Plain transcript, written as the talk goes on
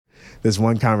this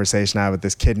one conversation I had with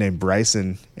this kid named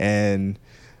Bryson, and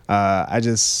I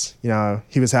just,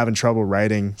 he was having trouble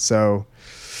writing. So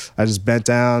I just bent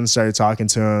down, started talking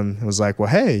to him, and was like, well,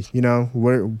 hey,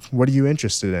 what are you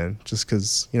interested in? Just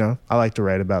because, I like to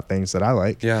write about things that I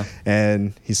like. Yeah.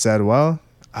 And he said, well,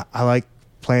 I like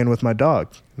playing with my dog.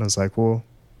 And I was like, well,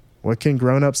 what can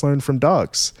grown-ups learn from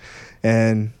dogs?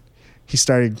 And he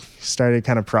started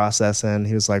kind of processing.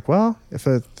 He was like, well, if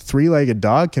a 3-legged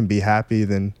dog can be happy,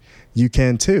 then you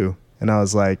can too. And I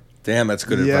was like, damn, that's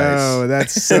good advice. Yo,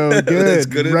 that's so good. That's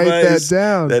good Write advice. that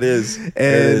down. That is.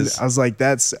 And I was like,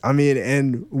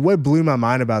 and what blew my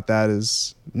mind about that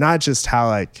is not just how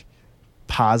like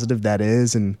positive that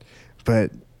is,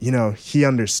 but he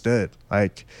understood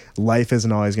like life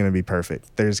isn't always going to be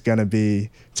perfect. There's going to be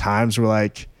times where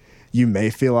like you may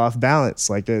feel off balance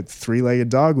like a 3-legged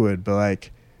dog would, but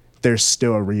like there's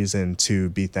still a reason to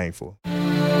be thankful.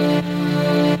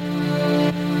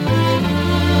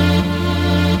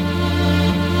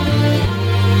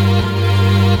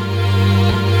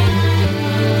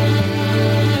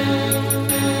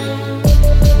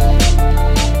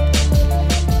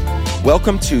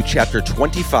 Welcome to Chapter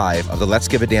 25 of the Let's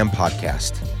Give a Damn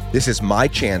podcast. This is my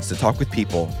chance to talk with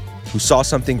people who saw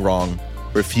something wrong,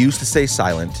 refused to stay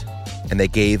silent, and they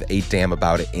gave a damn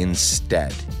about it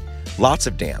instead. Lots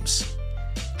of damns.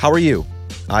 How are you?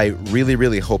 I really,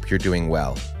 really hope you're doing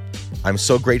well. I'm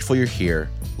so grateful you're here,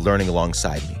 learning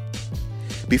alongside me.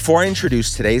 Before I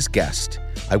introduce today's guest,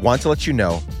 I want to let you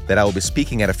know that I will be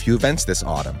speaking at a few events this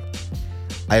autumn.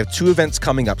 I have 2 events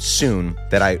coming up soon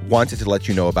that I wanted to let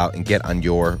you know about and get on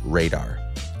your radar.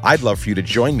 I'd love for you to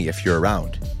join me if you're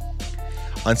around.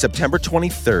 On September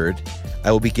 23rd,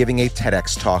 I will be giving a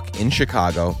TEDx talk in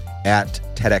Chicago at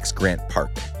TEDx Grant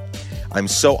Park. I'm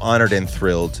so honored and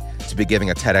thrilled to be giving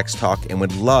a TEDx talk and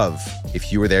would love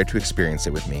if you were there to experience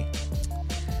it with me.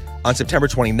 On September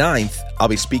 29th, I'll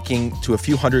be speaking to a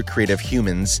few hundred creative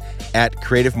humans at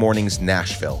Creative Mornings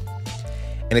Nashville.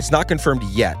 And it's not confirmed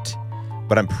yet,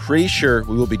 but I'm pretty sure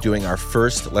we will be doing our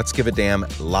first Let's Give a Damn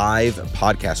live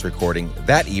podcast recording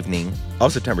that evening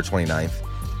of September 29th,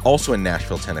 also in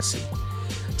Nashville, Tennessee.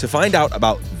 To find out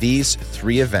about these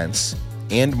 3 events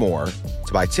and more,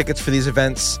 to buy tickets for these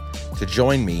events, to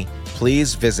join me,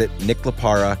 please visit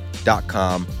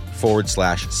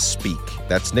nicklapara.com/speak.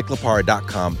 That's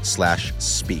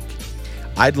nicklapara.com/speak.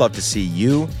 I'd love to see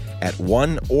you at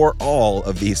one or all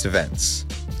of these events.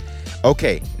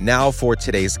 Okay, now for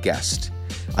today's guest.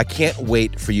 I can't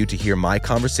wait for you to hear my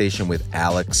conversation with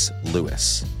Alex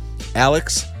Lewis.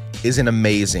 Alex is an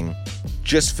amazing,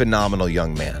 just phenomenal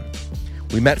young man.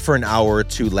 We met for an hour or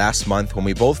 2 last month when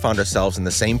we both found ourselves in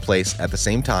the same place at the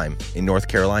same time in North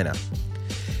Carolina.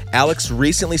 Alex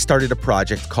recently started a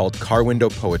project called Car Window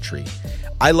Poetry.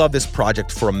 I love this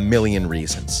project for a million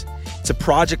reasons. It's a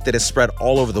project that has spread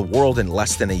all over the world in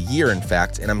less than a year, in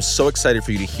fact, and I'm so excited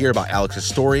for you to hear about Alex's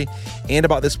story and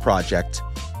about this project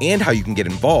and how you can get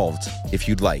involved if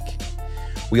you'd like.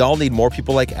 We all need more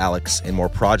people like Alex and more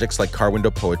projects like Car Window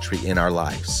Poetry in our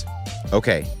lives.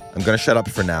 Okay, I'm going to shut up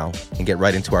for now and get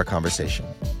right into our conversation.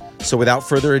 So without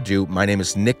further ado, my name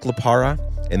is Nick Lapara,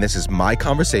 and this is my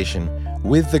conversation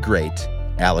with the great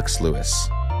Alex Lewis.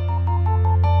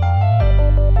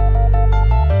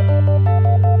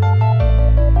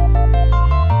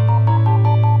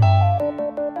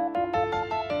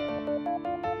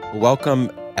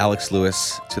 Welcome, Alex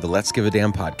Lewis, to the Let's Give a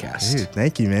Damn podcast. Dude,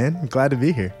 thank you, man. I'm glad to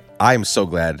be here. I'm so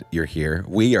glad you're here.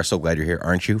 We are so glad you're here,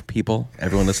 aren't you, people?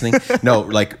 Everyone listening? No,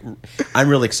 I'm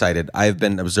really excited. I've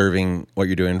been observing what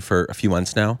you're doing for a few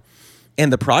months now.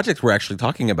 And the project we're actually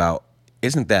talking about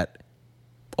isn't that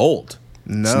old.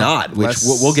 No, it's not, which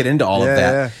we'll get into all of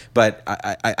that. Yeah. But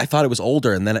I thought it was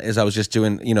older. And then as I was just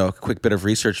doing, a quick bit of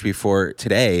research before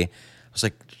today, I was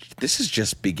like, this is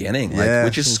just beginning,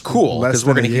 which is cool because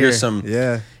we're going to hear some,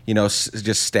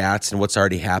 just stats and what's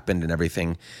already happened and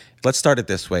everything. Let's start it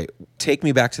this way. Take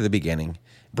me back to the beginning.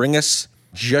 Bring us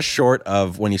just short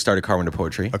of when you started Car Window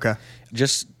Poetry. Okay.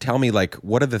 Just tell me,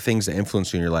 what are the things that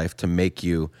influenced you in your life to make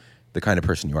you the kind of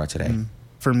person you are today?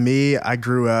 For me, I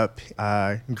grew up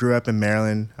in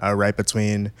Maryland, right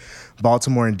between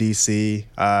Baltimore and D.C.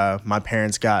 My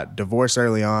parents got divorced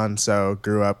early on, so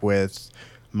grew up with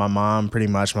my mom, pretty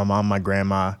much, my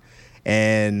grandma.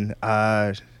 And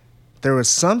there was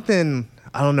something,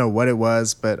 I don't know what it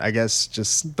was, but I guess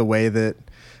just the way that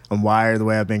I'm wired, the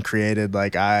way I've been created,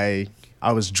 I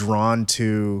was drawn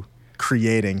to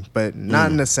creating, but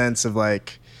not in the sense of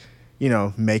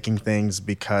making things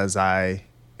because I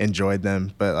enjoyed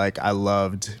them, but I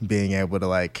loved being able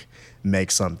to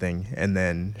make something and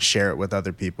then share it with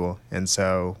other people. And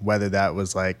so whether that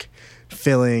was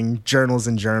filling journals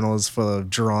and journals full of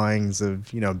drawings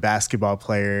of, basketball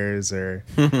players or,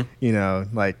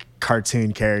 like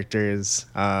cartoon characters.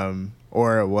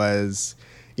 Or it was,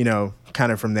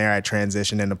 kind of from there I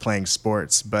transitioned into playing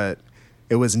sports, but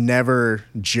it was never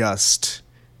just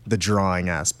the drawing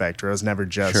aspect, or it was never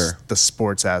just the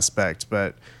sports aspect,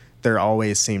 but there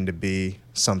always seemed to be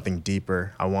something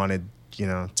deeper. I wanted,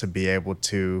 to be able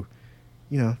to,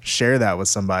 share that with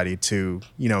somebody, to,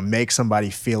 make somebody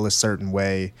feel a certain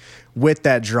way with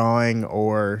that drawing,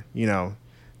 or,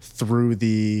 through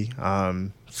the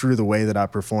way that I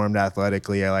performed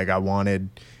athletically. I wanted,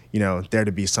 there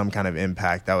to be some kind of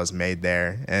impact that was made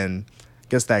there. And I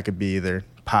guess that could be either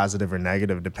positive or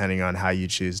negative depending on how you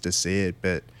choose to see it.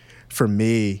 But for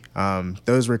me,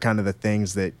 those were kind of the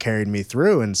things that carried me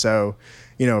through. And so,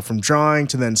 from drawing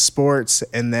to then sports,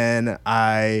 and then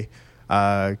I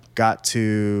got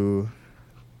to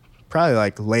probably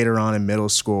like later on in middle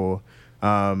school,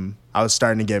 I was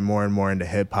starting to get more and more into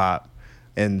hip hop.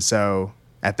 And so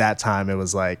at that time it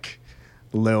was like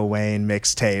Lil Wayne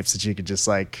mixtapes that you could just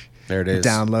like there it is.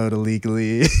 Download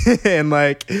illegally. And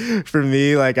like for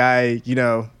me, like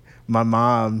my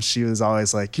mom, she was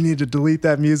always like, you need to delete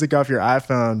that music off your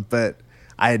iPhone. But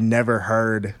I had never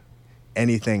heard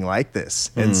anything like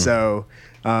this. And so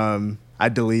I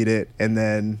delete it, and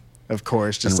then of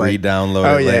course just and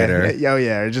re-download it later. Oh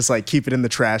yeah, or just like keep it in the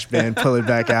trash bin, pull it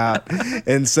back out.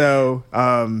 And so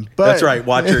but that's right,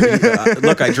 watch your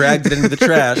look, I dragged it into the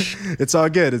trash. It's all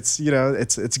good. It's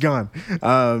it's gone.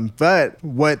 But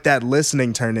what that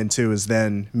listening turned into is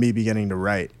then me beginning to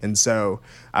write. And so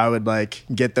I would like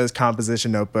get those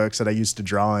composition notebooks that I used to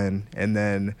draw in, and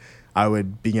then I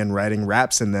would begin writing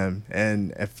raps in them.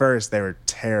 And at first they were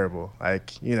terrible.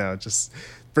 Like, just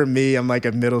for me, I'm like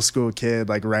a middle school kid,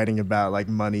 like writing about like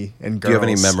money and girls. Do you have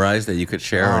any memorized that you could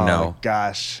share or no?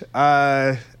 Gosh.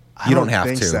 You don't have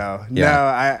think to. So. Yeah. No,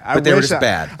 I but they were just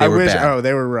bad. They were bad. Oh,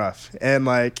 they were rough. And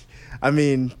like, I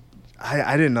mean,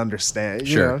 I didn't understand.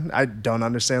 Sure. I don't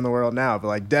understand the world now, but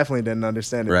like definitely didn't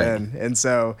understand it right. then. And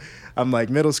so I'm like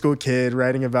middle school kid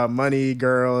writing about money,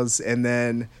 girls, and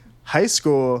then high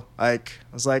school, like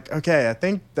I was like, okay, I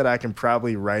think that I can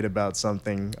probably write about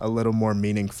something a little more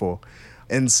meaningful.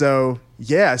 And so,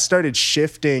 yeah, I started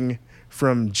shifting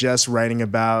from just writing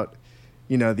about,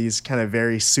 these kind of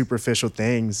very superficial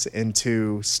things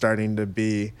into starting to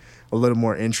be a little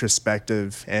more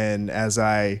introspective. And as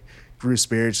I grew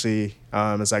spiritually,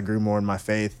 as I grew more in my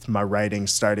faith, my writing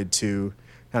started to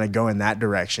kind of go in that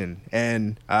direction.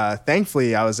 And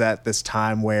thankfully, I was at this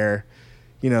time where,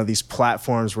 these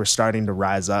platforms were starting to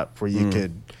rise up where you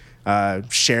could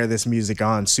share this music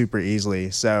on super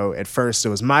easily. So at first it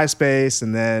was MySpace,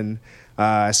 and then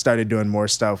I started doing more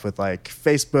stuff with like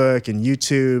Facebook and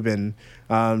YouTube, and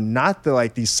not that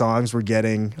like these songs were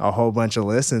getting a whole bunch of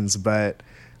listens, but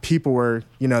people were,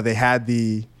 they had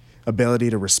the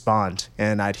ability to respond,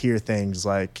 and I'd hear things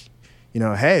like,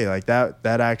 hey, like that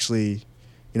actually,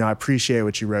 I appreciate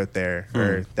what you wrote there,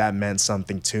 or that meant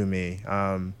something to me.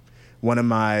 One of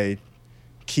my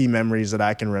key memories that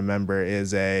I can remember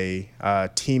is a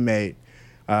football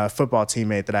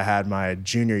teammate that I had my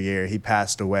junior year. He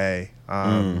passed away.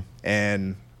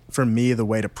 And for me, the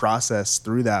way to process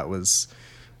through that was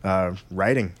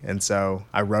writing. And so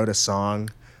I wrote a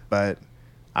song, but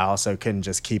I also couldn't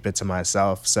just keep it to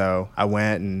myself. So I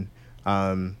went and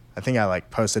I think I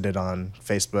like posted it on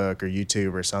Facebook or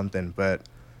YouTube or something, but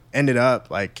ended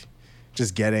up like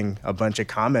just getting a bunch of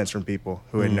comments from people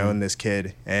who had known this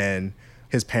kid, and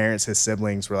his parents, his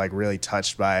siblings were like really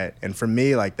touched by it. And for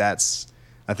me, like I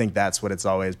think that's what it's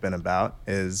always been about,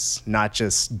 is not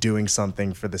just doing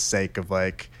something for the sake of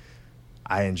like,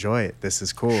 I enjoy it, this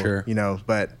is cool, sure.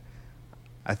 But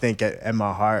I think at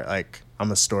my heart, like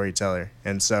I'm a storyteller.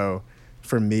 And so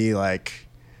for me, like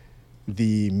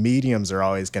the mediums are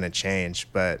always going to change,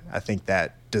 but I think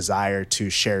that desire to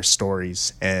share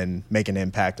stories and make an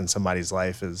impact in somebody's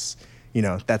life is,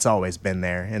 that's always been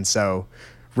there. And so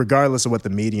regardless of what the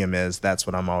medium is, that's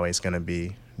what I'm always going to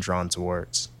be drawn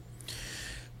towards.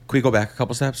 Can we go back a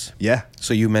couple steps? Yeah.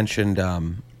 So you mentioned,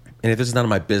 and if this is none of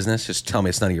my business, just tell me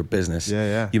it's none of your business.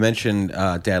 Yeah. You mentioned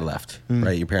dad left,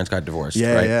 right? Your parents got divorced,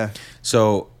 yeah, right? Yeah.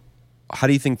 So how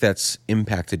do you think that's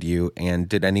impacted you? And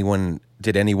did anyone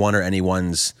or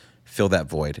anyone's fill that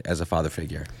void as a father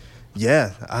figure?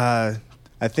 Yeah.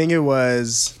 I think it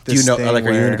was this Do you know, thing like,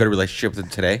 are you in a where- good relationship with him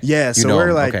today? Yeah, so You know we're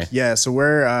him, like, okay. yeah, so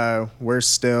we're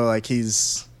still like,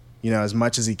 he's, as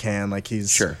much as he can, like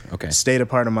he's Sure, okay. stayed a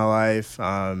part of my life.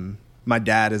 My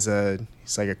dad is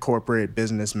he's like a corporate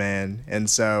businessman. And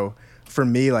so for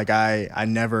me, like I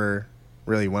never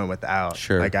really went without.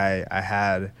 Sure. Like I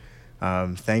had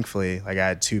thankfully, like I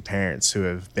had two parents who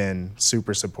have been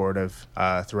super supportive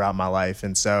throughout my life.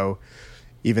 And so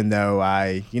even though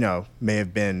I, may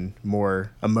have been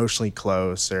more emotionally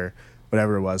close or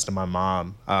whatever it was to my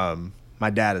mom, my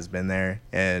dad has been there.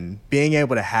 And being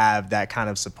able to have that kind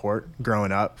of support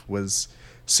growing up was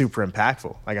super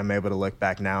impactful. Like I'm able to look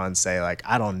back now and say, like,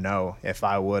 I don't know if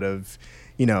I would have,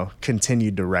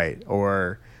 continued to write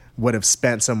or would have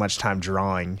spent so much time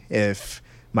drawing if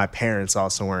my parents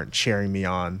also weren't cheering me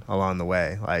on along the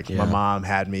way. Like my mom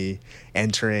had me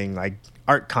entering like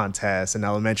art contests in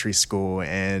elementary school,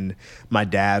 and my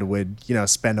dad would,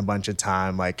 spend a bunch of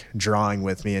time like drawing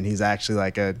with me, and he's actually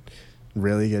like a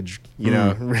really good,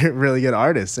 really good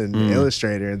artist and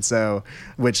illustrator. And so,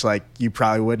 which like you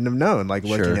probably wouldn't have known, like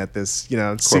looking at this,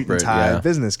 suit and tie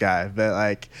business guy, but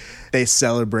like they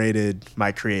celebrated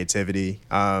my creativity.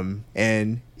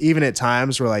 And even at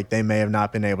times where like they may have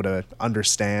not been able to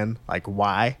understand like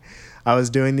why I was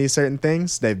doing these certain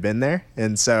things, they've been there.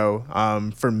 And so,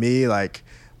 for me, like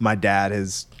my dad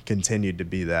has continued to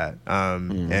be that.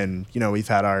 And, we've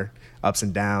had our ups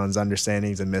and downs,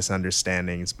 understandings and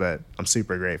misunderstandings, but I'm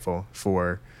super grateful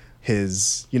for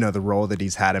his, the role that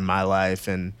he's had in my life.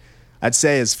 And I'd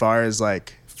say as far as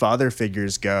like father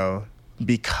figures go,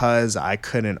 because I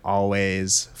couldn't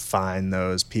always find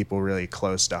those people really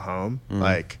close to home,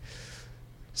 like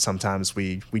sometimes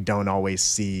we don't always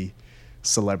see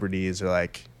celebrities or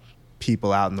like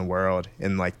people out in the world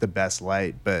in like the best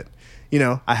light, but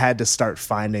I had to start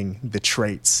finding the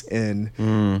traits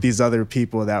in these other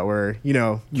people that were,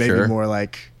 maybe more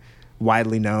like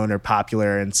widely known or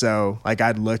popular. And so like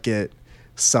I'd look at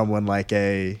someone like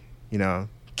a,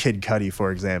 Kid Cudi,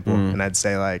 for example, and I'd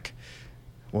say like,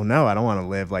 well, no, I don't want to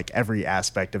live like every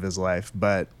aspect of his life,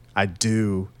 but I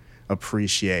do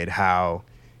appreciate how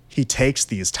he takes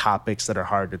these topics that are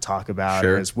hard to talk about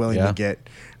or is willing to get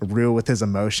real with his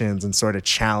emotions and sort of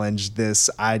challenge this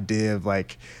idea of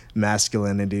like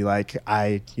masculinity. Like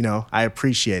I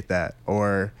appreciate that.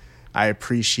 Or I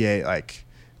appreciate like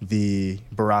the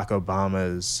Barack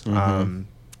Obamas,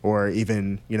 or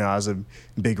even, I was a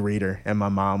big reader and my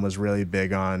mom was really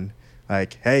big on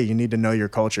like, hey, you need to know your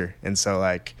culture. And so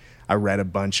like I read a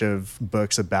bunch of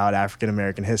books about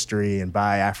African-American history and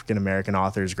by African-American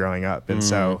authors growing up. And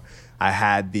so I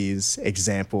had these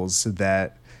examples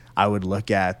that I would look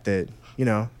at that,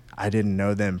 I didn't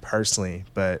know them personally,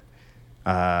 but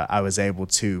I was able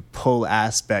to pull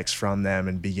aspects from them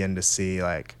and begin to see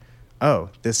like, oh,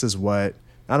 this is what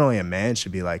not only a man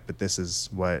should be like, but this is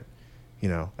what,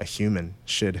 a human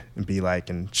should be like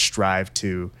and strive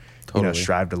to,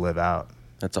 strive to live out.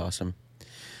 That's awesome.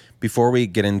 Before we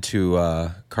get into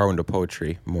Car Window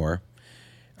Poetry more,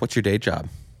 what's your day job?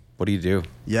 What do you do?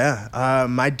 Yeah,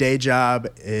 my day job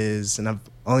is, and I've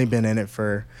only been in it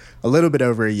for a little bit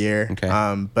over a year,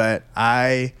 but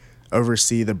I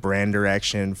oversee the brand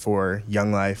direction for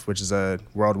Young Life, which is a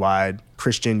worldwide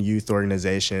Christian youth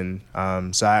organization.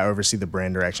 So I oversee the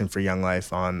brand direction for Young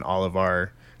Life on all of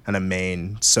our kind of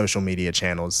main social media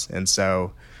channels. And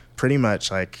so pretty much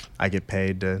like I get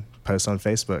paid to post on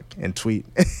Facebook and tweet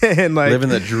and like living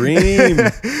the dream.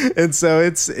 And so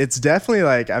it's definitely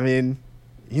like, I mean,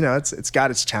 it's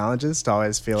got its challenges to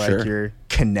always feel like you're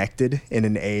connected in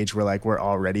an age where like we're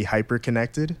already hyper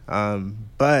connected.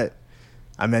 But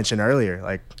I mentioned earlier,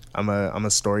 like I'm a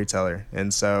storyteller.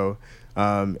 And so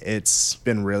it's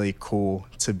been really cool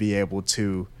to be able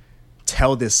to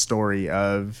tell this story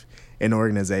of an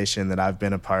organization that I've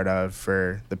been a part of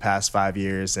for the past 5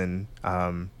 years, and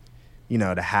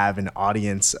to have an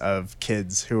audience of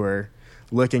kids who are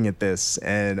looking at this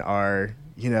and are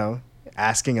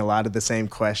asking a lot of the same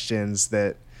questions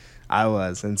that I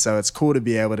was. And so it's cool to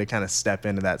be able to kind of step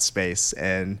into that space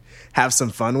and have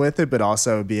some fun with it, but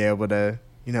also be able to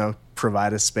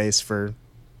provide a space for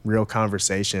real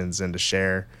conversations and to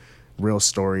share real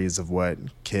stories of what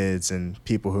kids and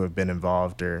people who have been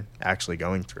involved are actually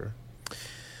going through.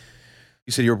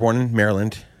 You said you were born in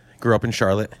Maryland, grew up in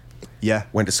Charlotte. Yeah.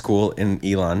 Went to school in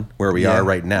Elon, where we are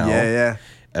right now. Yeah.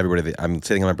 Everybody, I'm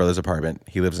sitting in my brother's apartment.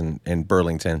 He lives in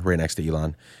Burlington, right next to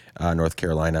Elon, North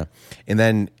Carolina. And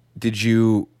then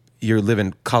you live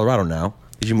in Colorado now.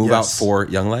 Did you move out for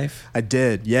Young Life? I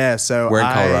did, yeah. So where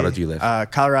in Colorado do you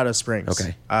live? Colorado Springs.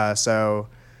 Okay. So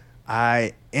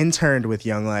I interned with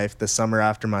Young Life the summer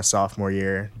after my sophomore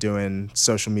year doing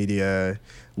social media,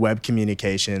 web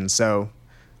communication. So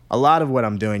a lot of what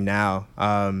I'm doing now.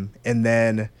 And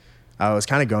then I was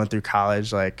kind of going through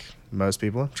college like most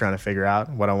people, trying to figure out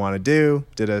what I want to do.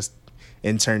 Did a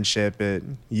internship at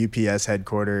UPS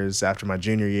headquarters after my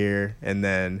junior year. And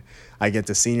then I get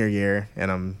to senior year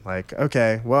and I'm like,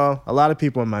 okay, well, a lot of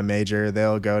people in my major,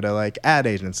 they'll go to like ad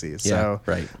agencies. So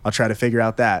I'll try to figure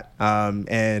out that.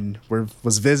 And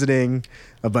was visiting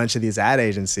a bunch of these ad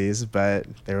agencies, but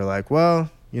they were like, well,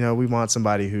 you know, we want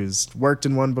somebody who's worked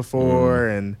in one before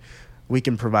and we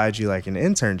can provide you like an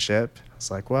internship. It's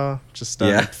like, well, just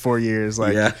 4 years.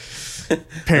 Like,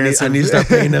 parents, I need to start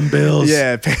paying them bills.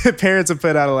 Yeah, parents have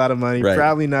put out a lot of money.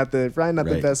 Probably not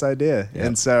the best idea. Yep.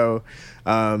 And so,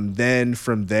 then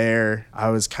from there, I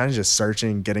was kind of just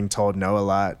searching, getting told no a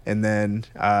lot. And then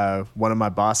one of my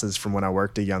bosses from when I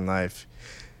worked at Young Life,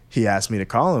 he asked me to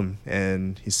call him,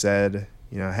 and he said,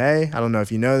 you know, hey, I don't know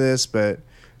if you know this, but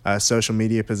a social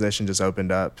media position just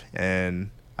opened up, and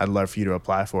I'd love for you to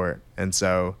apply for it. And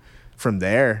so from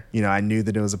there, you know, I knew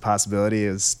that it was a possibility.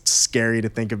 It was scary to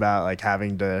think about like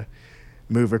having to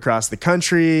move across the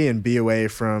country and be away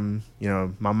from, you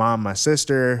know, my mom, my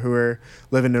sister who were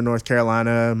living in North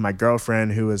Carolina, my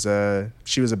girlfriend who was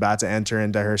she was about to enter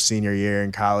into her senior year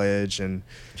in college. And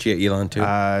she at Elon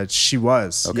too? She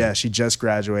was. Okay. Yeah, she just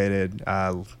graduated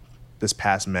this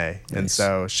past May. Nice. And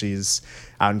so she's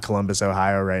out in Columbus,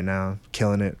 Ohio right now,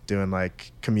 killing it, doing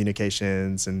like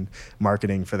communications and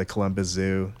marketing for the Columbus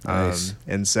Zoo. Nice.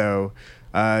 And so,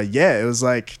 it was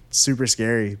like super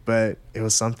scary, but it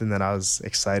was something that I was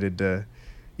excited to,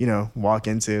 you know, walk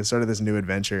into, sort of this new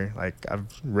adventure. Like I've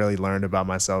really learned about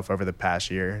myself over the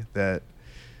past year that,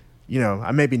 you know,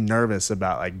 I may be nervous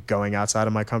about like going outside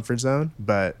of my comfort zone,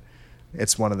 but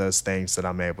it's one of those things that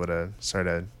I'm able to sort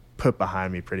of put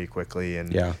behind me pretty quickly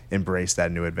and embrace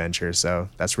that new adventure. So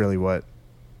that's really what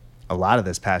a lot of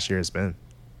this past year has been.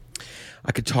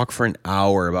 I could talk for an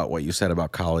hour about what you said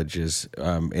about colleges,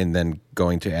 and then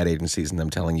going to ad agencies and them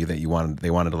telling you that they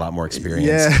wanted a lot more experience.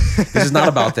 Yeah. This is not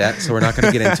about that, so we're not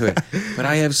going to get into it. But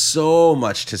I have so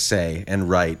much to say and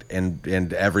write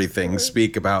and everything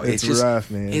speak about. It's just rough,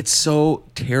 man. It's so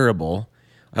terrible.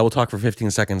 I will talk for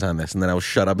 15 seconds on this, and then I will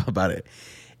shut up about it.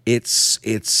 It's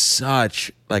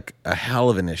such like a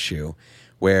hell of an issue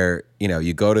where, you know,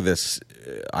 you go to this,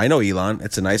 I know Elon,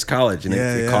 it's a nice college and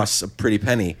it costs a pretty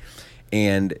penny.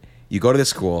 And you go to this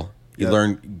school, you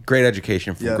learn great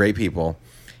education from great people.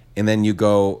 And then you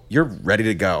go, you're ready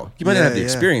to go. You might not have the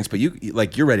experience, but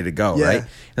you're ready to go, right? And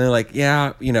they're like,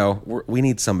 you know, we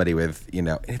need somebody with, you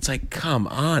know, and it's like, come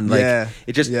on. Like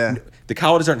it just, the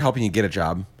colleges aren't helping you get a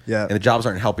job. And the jobs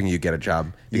aren't helping you get a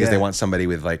job because they want somebody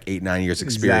with like 8-9 years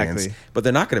experience. Exactly. But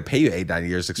they're not going to pay you 8-9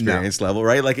 years experience level,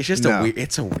 right? Like it's just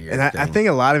it's a weird and thing. I think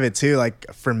a lot of it too,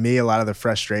 like for me, a lot of the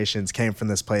frustrations came from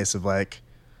this place of like,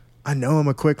 I know I'm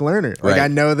a quick learner. Like I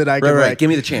know that I can like, give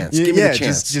me the chance. Give me the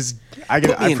chance. Just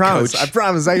I promise. Coach. I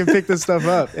promise I can pick this stuff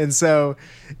up. And so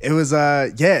it was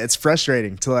it's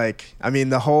frustrating to like, I mean,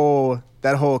 that whole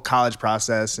college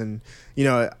process, and you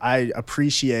know, I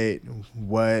appreciate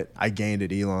what I gained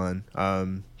at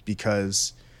Elon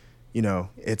because, you know,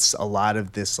 it's a lot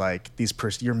of this like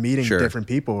you're meeting different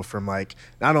people from like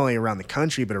not only around the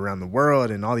country but around the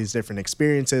world, and all these different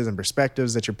experiences and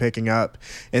perspectives that you're picking up.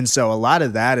 And so a lot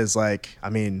of that is like, I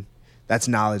mean, that's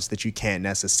knowledge that you can't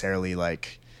necessarily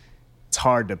like, it's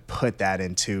hard to put that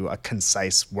into a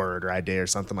concise word or idea or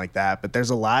something like that. But there's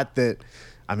a lot that,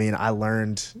 I mean, I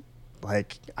learned.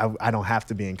 Like I don't have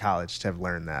to be in college to have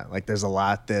learned that. Like there's a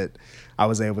lot that I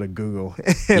was able to Google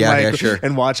and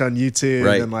and watch on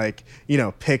YouTube and like, you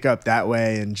know, pick up that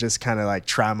way and just kind of like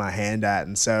try my hand at.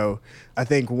 And so I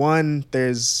think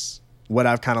there's what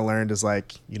I've kind of learned is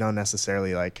like, you don't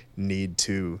necessarily like need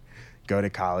to go to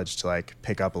college to like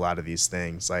pick up a lot of these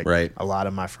things. Like a lot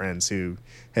of my friends who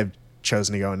have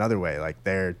chosen to go another way, like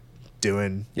they're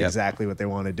doing exactly what they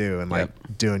want to do and like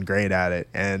doing great at it.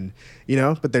 And, you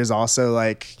know, but there's also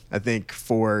like, I think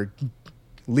for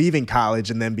leaving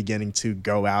college and then beginning to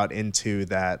go out into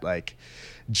that like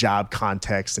job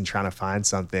context and trying to find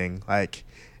something, like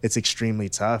it's extremely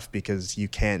tough because you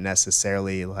can't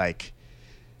necessarily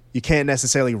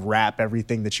wrap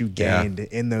everything that you gained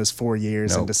in those 4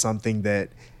 years into something that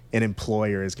an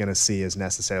employer is going to see as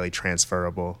necessarily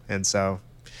transferable. And so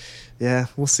yeah,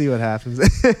 we'll see what happens.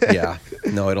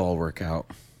 No, it'll all work out.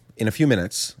 In a few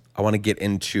minutes, I want to get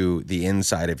into the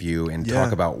inside of you and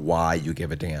talk about why you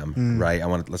give a damn, right?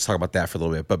 Let's talk about that for a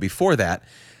little bit. But before that,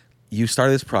 you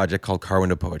started this project called Car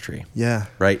Window Poetry. Yeah.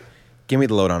 Right? Give me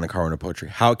the lowdown on Car Window Poetry.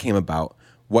 How it came about,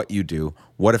 what you do,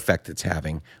 what effect it's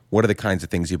having, what are the kinds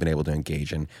of things you've been able to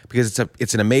engage in? Because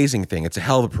it's an amazing thing. It's a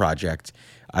hell of a project.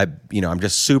 I'm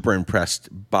just super impressed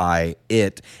by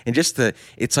it. And just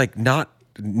it's like not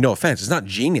no offense, it's not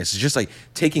genius. It's just like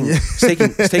taking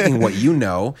what you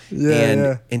know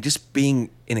and just being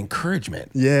an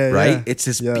encouragement. Right? Yeah. It's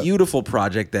this beautiful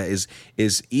project that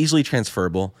is easily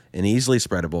transferable and easily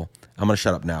spreadable. I'm gonna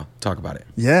shut up now. Talk about it.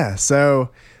 Yeah.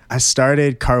 So I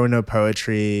started Car With No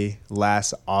Poetry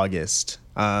last August.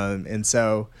 And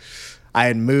so I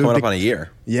had moved coming up on a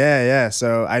year. Yeah.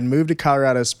 So I'd moved to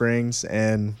Colorado Springs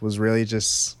and was really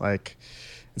just like,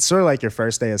 it's sort of like your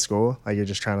first day of school. Like you're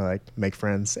just trying to like make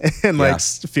friends and like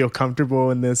feel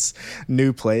comfortable in this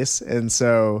new place. And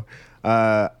so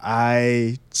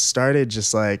I started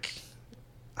just like,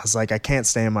 I was like, I can't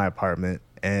stay in my apartment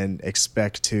and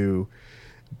expect to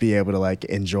be able to like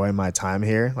enjoy my time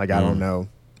here. Like, I don't know.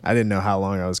 I didn't know how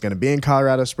long I was going to be in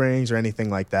Colorado Springs or anything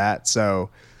like that. So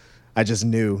I just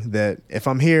knew that if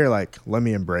I'm here, like, let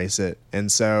me embrace it.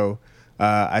 And so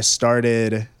I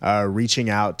started reaching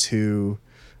out to,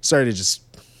 started just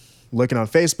looking on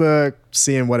Facebook,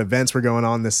 seeing what events were going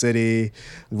on in the city,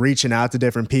 reaching out to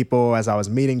different people as I was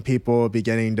meeting people,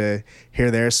 beginning to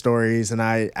hear their stories. And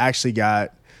I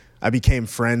became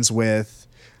friends with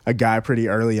a guy pretty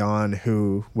early on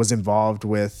who was involved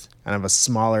with kind of a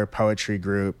smaller poetry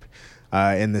group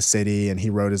in the city, and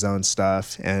he wrote his own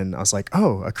stuff. And I was like,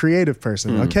 oh, a creative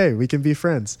person. Okay, we can be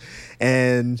friends.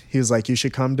 And he was like, you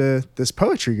should come to this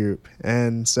poetry group.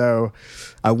 And so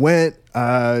I went,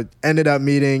 ended up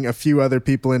meeting a few other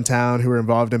people in town who were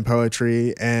involved in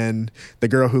poetry. And the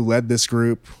girl who led this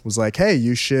group was like, hey,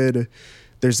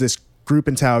 there's this group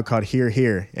in town called Here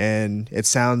Here. And it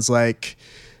sounds like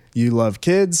you love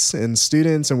kids and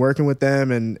students and working with them.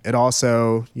 And it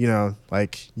also,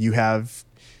 like you have,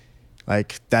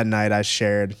 like that night I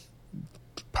shared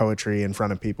poetry in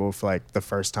front of people for like the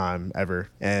first time ever.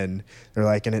 And they're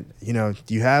like, and it,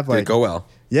 do you have like, did it go well?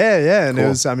 Yeah. And cool. It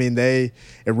was, it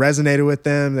resonated with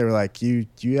them. They were like, you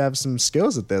have some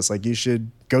skills at this. Like you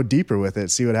should go deeper with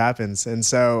it, see what happens. And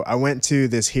so I went to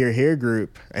this Here Here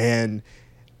group and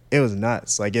it was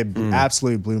nuts. Like it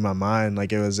absolutely blew my mind.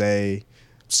 Like it was a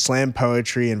slam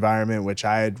poetry environment, which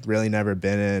I had really never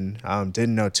been in,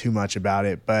 didn't know too much about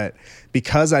it. But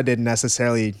because I didn't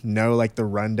necessarily know like the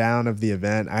rundown of the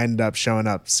event, I ended up showing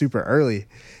up super early.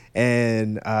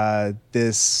 And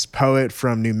this poet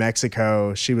from New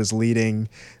Mexico, she was leading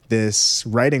this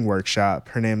writing workshop.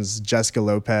 Her name is Jessica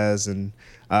Lopez. And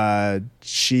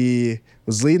she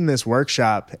was leading this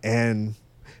workshop and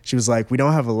she was like, we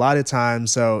don't have a lot of time.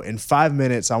 So in 5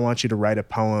 minutes, I want you to write a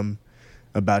poem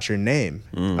about your name.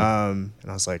 And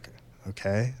I was like,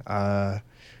 okay, all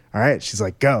right. She's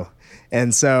like, go.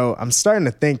 And so I'm starting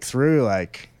to think through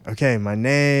like, okay, my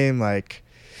name, like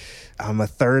I'm a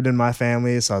third in my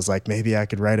family. So I was like, maybe I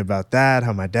could write about that,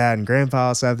 how my dad and grandpa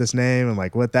also have this name and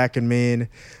like what that could mean.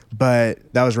 But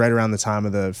that was right around the time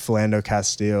of the Philando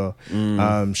Castile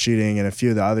shooting and a few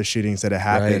of the other shootings that had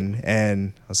happened. Right.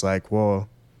 And I was like, well,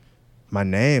 my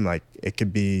name, like it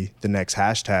could be the next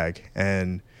hashtag.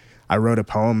 And I wrote a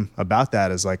poem about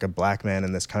that as like a black man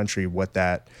in this country, what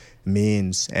that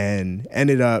means, and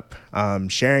ended up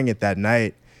sharing it that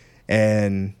night.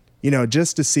 And,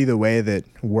 just to see the way that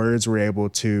words were able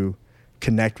to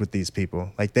connect with these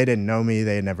people. Like they didn't know me,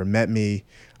 they had never met me.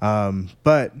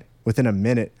 But within a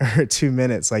minute or 2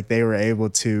 minutes, like they were able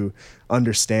to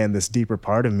understand this deeper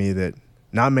part of me that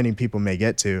not many people may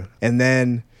get to. And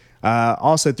then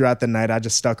also throughout the night, I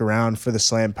just stuck around for the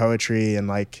slam poetry, and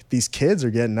like these kids are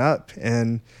getting up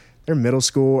and they're middle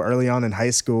school, early on in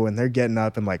high school, and they're getting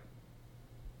up and like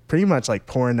pretty much like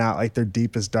pouring out like their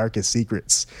deepest, darkest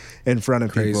secrets in front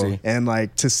of people. And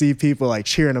like to see people like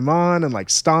cheering them on and like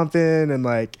stomping, and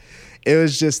like it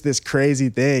was just this crazy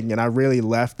thing. And I really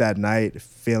left that night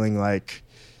feeling like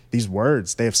these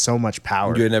words, they have so much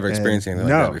power. You had never experienced anything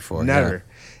like that before. Never.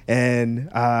 Yeah.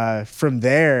 And from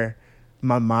there,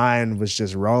 my mind was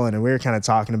just rolling, and we were kind of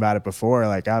talking about it before.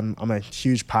 Like I'm a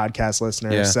huge podcast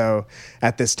listener. Yeah. So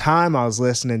at this time I was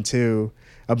listening to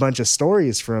a bunch of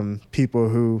stories from people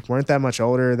who weren't that much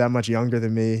older, that much younger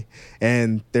than me.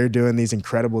 And they're doing these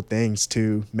incredible things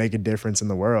to make a difference in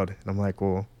the world. And I'm like,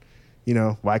 well,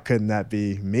 why couldn't that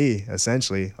be me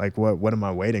essentially? Like what am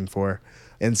I waiting for?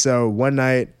 And so one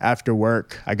night after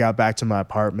work, I got back to my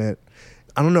apartment.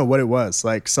 I don't know what it was.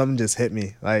 Like something just hit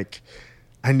me. Like,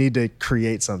 I need to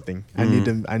create something. I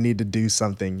need to do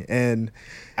something. And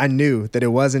I knew that it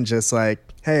wasn't just like,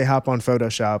 hey, hop on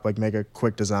Photoshop, like make a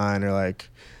quick design, or like,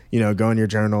 go in your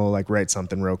journal, like write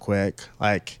something real quick.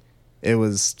 Like it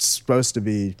was supposed to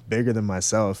be bigger than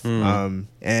myself. And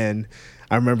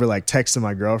I remember like texting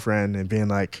my girlfriend and being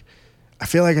like, I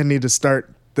feel like I need to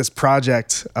start this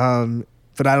project,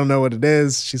 but I don't know what it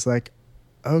is. She's like,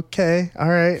 okay, all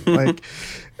right. Like,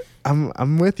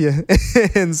 I'm with you.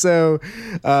 And so,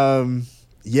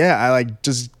 yeah, I like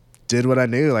just did what I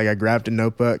knew. Like I grabbed a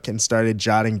notebook and started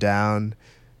jotting down,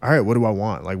 all right, what do I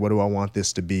want? Like, what do I want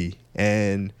this to be?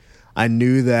 And I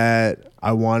knew that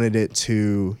I wanted it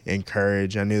to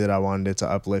encourage. I knew that I wanted it to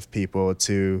uplift people,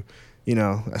 to, you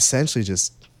know, essentially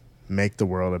just make the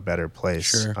world a better place.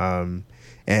 Sure.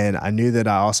 And I knew that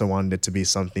I also wanted it to be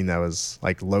something that was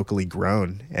like locally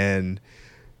grown. And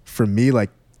for me, like,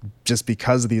 just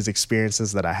because of these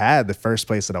experiences that I had, the first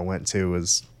place that I went to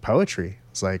was poetry.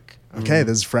 It's like, okay,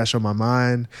 this is fresh on my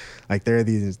mind. Like there are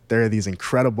these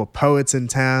incredible poets in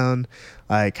town.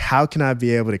 Like, how can I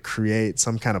be able to create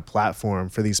some kind of platform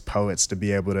for these poets to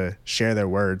be able to share their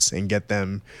words and get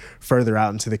them further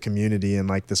out into the community in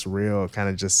like this real kind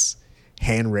of just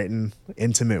handwritten,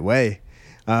 intimate way.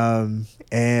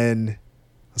 And I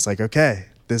was like, okay,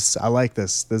 I like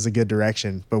this. This is a good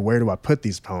direction. But where do I put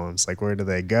these poems? Like, where do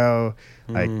they go?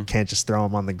 Like, can't just throw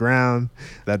them on the ground.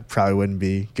 That probably wouldn't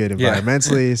be good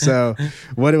environmentally. So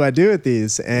what do I do with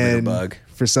these? And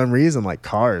for some reason, like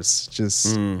cars,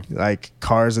 just like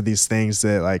cars are these things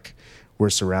that like we're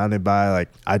surrounded by. Like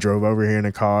I drove over here in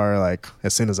a car. Like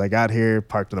as soon as I got here,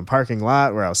 parked in a parking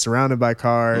lot where I was surrounded by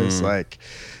cars. Like,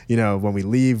 you know, when we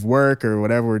leave work or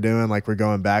whatever we're doing, like we're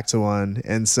going back to one.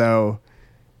 And so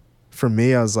for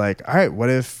me, I was like, all right, what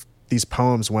if these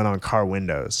poems went on car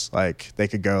windows? Like they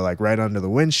could go like right under the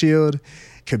windshield,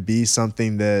 could be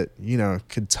something that, you know,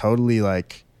 could totally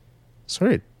like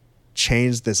sort of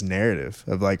change this narrative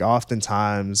of like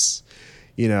oftentimes,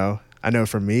 you know, I know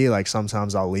for me, like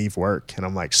sometimes I'll leave work and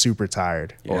I'm like super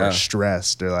tired or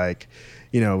stressed or like,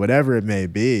 you know, whatever it may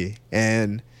be.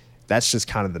 And that's just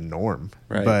kind of the norm.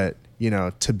 Right. But, you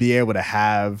know, to be able to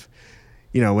have,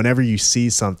 you know, whenever you see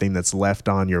something that's left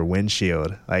on your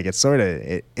windshield, like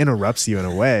it interrupts you in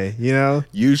a way, you know?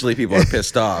 Usually people are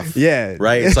pissed off. Yeah.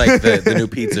 Right? It's like the new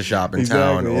pizza shop in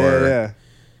town or...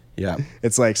 Yeah.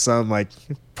 It's like some like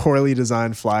poorly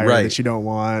designed flyer that you don't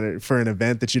want for an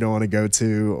event that you don't want to go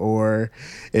to, or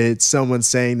it's someone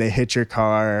saying they hit your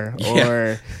car,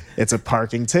 or it's a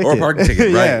parking ticket. Or a parking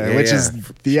ticket, right. Which is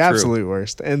the absolute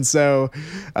worst. And so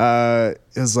it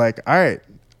was like, all right,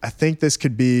 I think this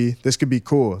could be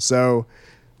cool. So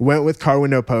went with car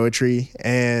window poetry,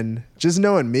 and just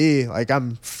knowing me, like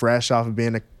I'm fresh off of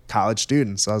being a college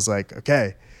student. So I was like,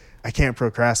 okay, I can't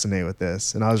procrastinate with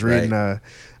this. And I was reading a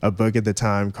book at the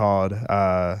time called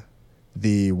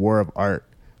The War of Art,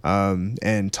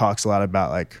 and talks a lot about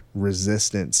like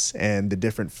resistance and the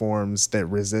different forms that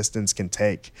resistance can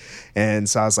take. And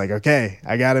so I was like, okay,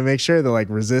 I got to make sure that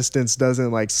like resistance doesn't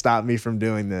like stop me from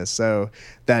doing this. So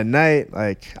that night,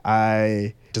 like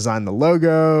I designed the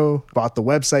logo, bought the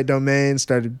website domain,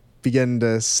 started beginning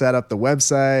to set up the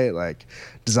website, like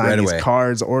designed these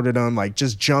cards, ordered them, like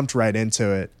just jumped right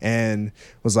into it and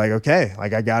was like, okay,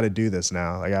 like I got to do this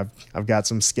now. Like I've got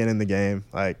some skin in the game.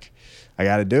 Like I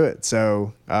got to do it.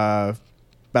 So about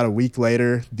a week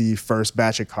later, the first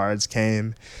batch of cards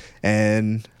came,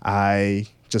 and I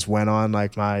just went on my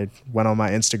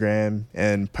Instagram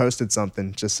and posted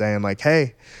something just saying like,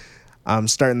 hey, I'm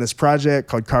starting this project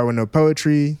called Car Window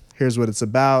Poetry. Here's what it's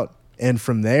about. And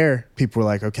from there, people were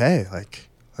like, okay, like,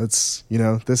 let's, you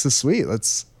know, this is sweet.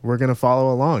 We're going to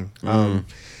follow along.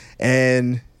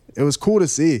 And it was cool to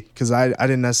see, because I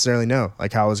didn't necessarily know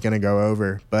like how I was going to go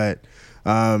over. But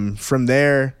from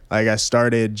there, like I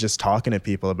started just talking to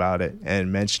people about it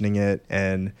and mentioning it,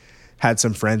 and had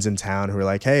some friends in town who were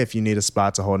like, hey, if you need a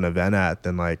spot to hold an event at,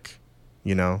 then like,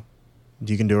 you know,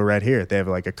 you can do it right here. They have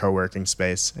like a co-working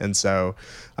space. And so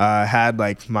I had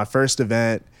like my first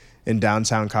event in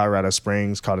downtown Colorado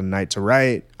Springs called A Night to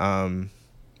Write.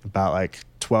 About like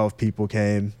 12 people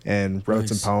came and wrote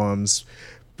some poems,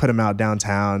 put them out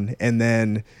downtown. And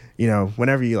then, you know,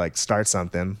 whenever you like start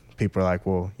something, people are like,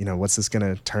 well, you know, what's this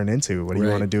going to turn into? What do you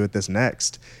want to do with this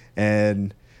next?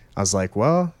 And I was like,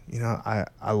 well, you know,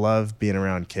 I love being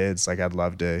around kids. Like I'd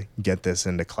love to get this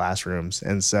into classrooms.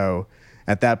 And so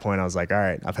at that point I was like, all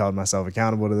right, I've held myself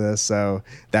accountable to this. So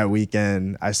that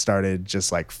weekend I started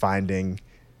just like finding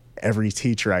every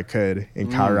teacher I could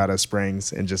in Colorado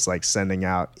Springs and just like sending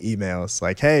out emails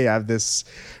like, hey, I have this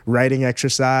writing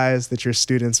exercise that your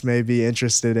students may be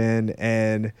interested in.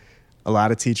 And a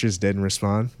lot of teachers didn't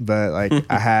respond, but like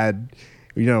I had,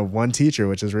 you know, one teacher,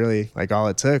 which is really like all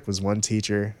it took was one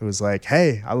teacher who was like,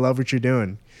 hey, I love what you're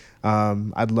doing.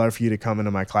 I'd love for you to come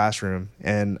into my classroom.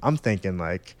 And I'm thinking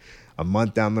like a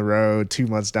month down the road, 2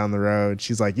 months down the road,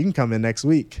 she's like, you can come in next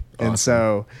week. Awesome. And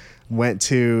so went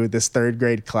to this third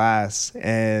grade class,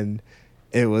 and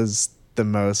it was the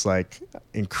most like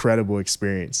incredible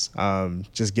experience.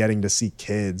 Just getting to see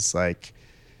kids like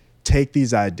take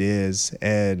these ideas,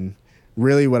 and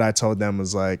really what I told them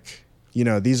was like, you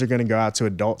know, these are going to go out to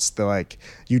adults that like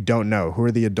you don't know. Who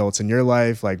are the adults in your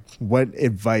life? Like, what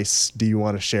advice do you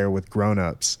want to share with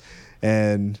grown-ups?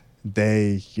 And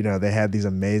they, you know, they had these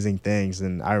amazing things.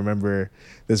 And I remember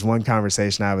this one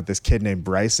conversation I had with this kid named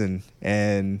Bryson,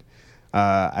 and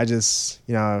I just,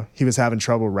 you know, he was having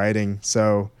trouble writing.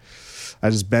 So I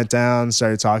just bent down,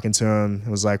 started talking to him, and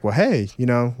was like, well, hey, you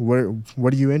know,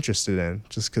 what are you interested in?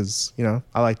 Just because, you know,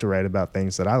 I like to write about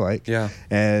things that I like. Yeah.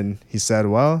 And he said,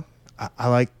 well, I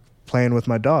like playing with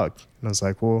my dog. And I was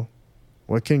like, well,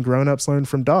 what can grown-ups learn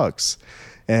from dogs?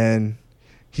 And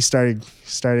he started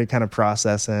kind of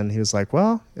processing. He was like,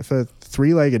 well, if a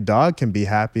 3-legged dog can be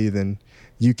happy, then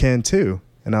you can too.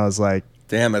 And I was like,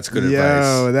 damn, that's good advice.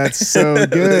 Yo, that's so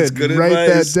good. That's good Write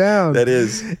advice. that down. That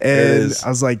is. And I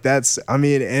was like,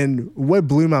 and what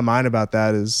blew my mind about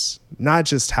that is not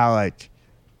just how like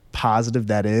positive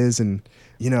that is. And,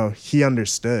 you know, he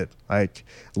understood like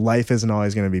life isn't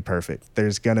always going to be perfect.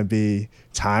 There's going to be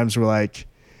times where like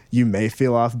you may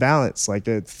feel off balance like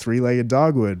a 3-legged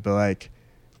dog would, but like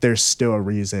there's still a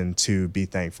reason to be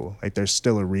thankful. Like there's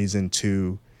still a reason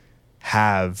to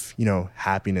have, you know,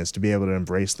 happiness, to be able to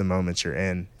embrace the moments you're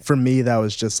in. For me, that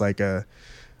was just like a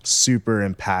super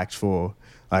impactful,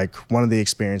 like one of the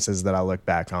experiences that I look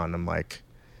back on. I'm like,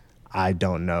 I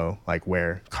don't know like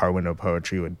where Car Window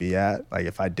Poetry would be at, like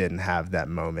if I didn't have that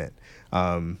moment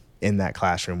in that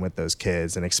classroom with those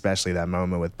kids, and especially that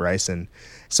moment with Bryson.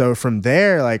 So from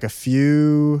there, like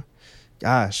it's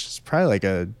probably like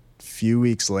a few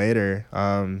weeks later,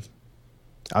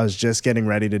 I was just getting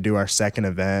ready to do our second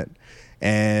event,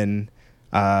 and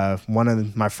one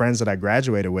of my friends that I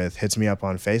graduated with hits me up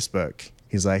on Facebook.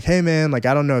 He's like, hey man, like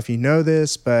I don't know if you know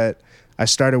this, but I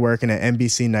started working at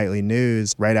NBC Nightly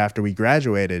News right after we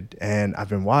graduated, and I've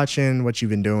been watching what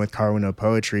you've been doing with Car Window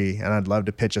Poetry, and I'd love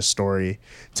to pitch a story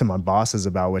to my bosses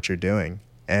about what you're doing.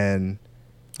 And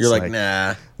you're like,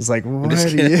 nah. It's like, what are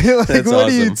you like? What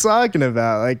are you talking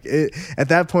about? Like at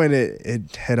that point,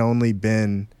 it had only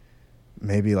been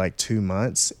maybe like 2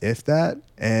 months, if that.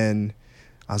 And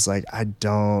I was like, I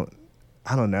don't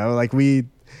know. Like the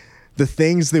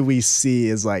things that we see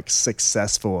as like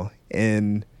successful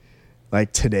in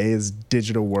like today's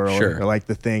digital world, sure, or like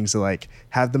the things that like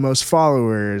have the most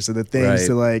followers, or the things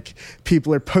that like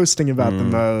people are posting about the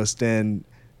most. And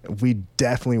we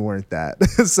definitely weren't that.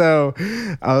 So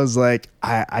I was like,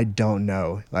 I don't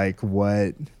know like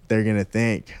what they're going to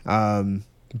think.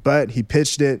 But he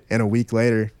pitched it, and a week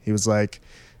later he was like,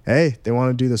 hey, they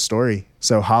want to do the story.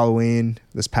 So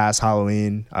this past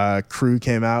Halloween, crew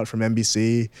came out from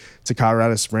NBC to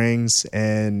Colorado Springs,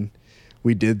 and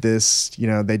we did this, you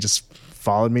know, they just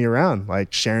followed me around,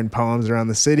 like sharing poems around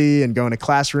the city and going to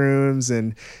classrooms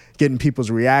and getting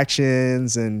people's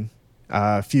reactions. And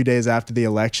a few days after the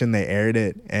election, they aired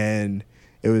it, and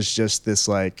it was just this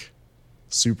like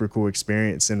super cool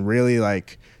experience, and really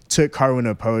like took Car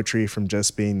Window Poetry from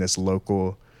just being this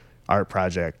local art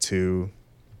project to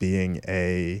being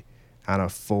a kind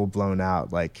of full blown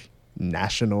out like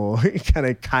national kind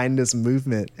of kindness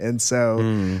movement. And so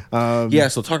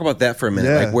so talk about that for a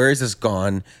minute. Like, where has this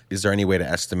gone? Is there any way to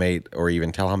estimate or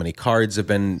even tell how many cards have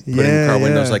been put in car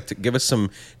windows? Like, to give us some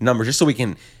numbers just so we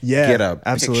can get a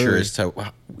picture as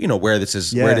to, you know, where this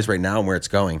is, where it is right now and where it's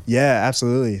going. Yeah,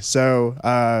 absolutely. So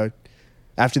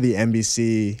after the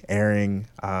NBC airing,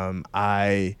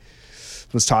 I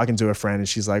was talking to a friend, and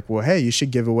she's like, well, hey, you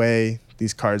should give away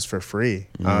these cards for free.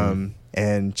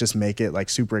 And just make it like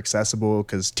super accessible,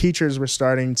 because teachers were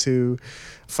starting to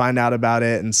find out about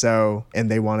it. And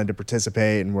they wanted to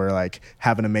participate, and were like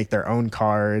having to make their own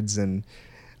cards. And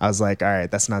I was like, all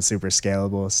right, that's not super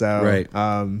scalable. So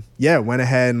went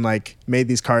ahead and like made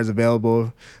these cards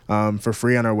available for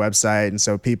free on our website. And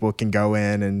so people can go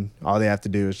in, and all they have to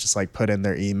do is just like put in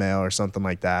their email or something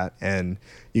like that. And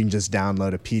you can just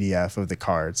download a PDF of the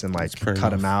cards and like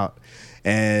cut them out.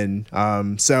 And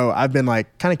so I've been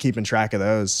like kind of keeping track of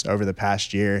those over the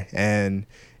past year, and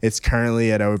it's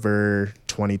currently at over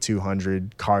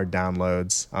 2,200 card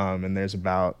downloads. And there's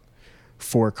about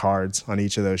 4 cards on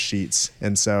each of those sheets.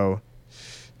 And so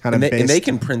and they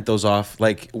can print those off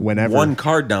like whenever. One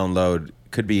card download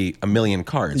could be 1 million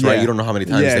cards, right? You don't know how many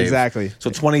times exactly. So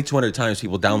 2,200 times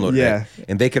people downloaded it,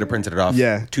 and they could have printed it off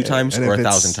 2 times or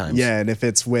 1,000 times. Yeah, and if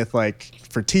it's with like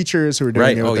for teachers who are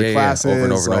doing it with their classes. Over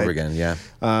and over and over again,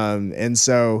 and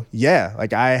so,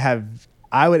 like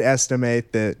I would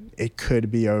estimate that it could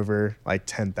be over like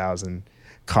 10,000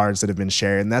 cards that have been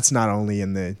shared. And that's not only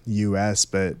in the US,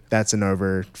 but that's in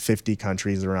over 50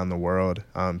 countries around the world.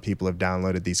 People have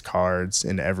downloaded these cards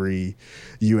in every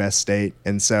US state.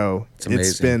 And so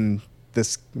it's been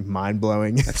this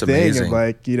mind-blowing thing of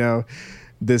like, you know,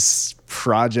 this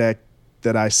project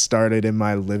that I started in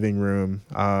my living room.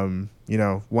 You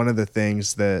know, one of the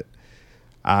things that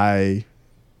I,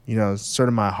 you know, sort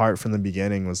of my heart from the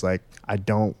beginning was like, I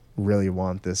don't really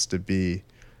want this to be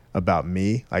about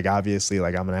me. Like, obviously,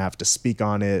 like, I'm going to have to speak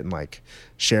on it and like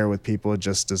share with people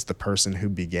just as the person who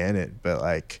began it. But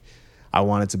like, I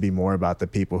want it to be more about the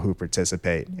people who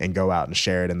participate and go out and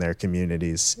share it in their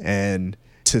communities. And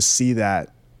to see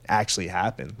that actually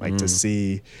happen, like to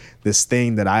see this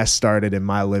thing that I started in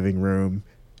my living room,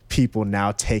 people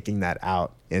now taking that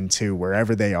out into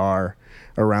wherever they are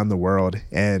around the world,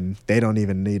 and they don't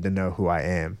even need to know who I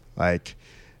am. Like,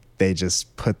 they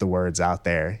just put the words out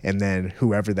there, and then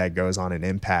whoever that goes on and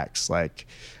impacts, like,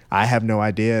 I have no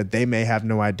idea, they may have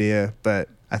no idea, but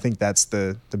I think that's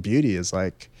the beauty is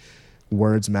like,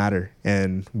 words matter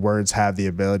and words have the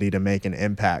ability to make an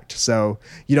impact. So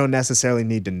you don't necessarily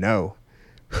need to know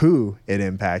who it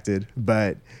impacted,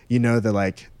 but you know that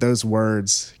like those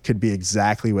words could be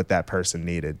exactly what that person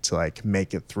needed to like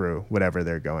make it through whatever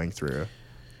they're going through.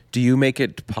 Do you make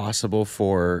it possible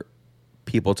for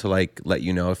people to like let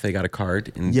you know if they got a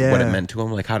card and what it meant to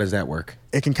them? Like, how does that work?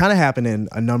 It can kind of happen in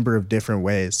a number of different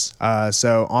ways.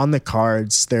 So on the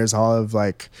cards, there's all of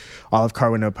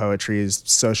Card with No Poetry's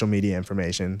social media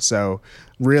information. So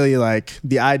really, like,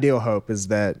 the ideal hope is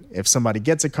that if somebody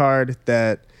gets a card,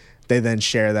 that they then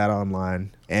share that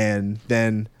online, and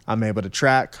then I'm able to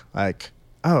track like,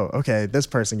 oh, okay, this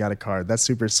person got a card. That's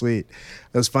super sweet.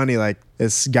 It was funny, like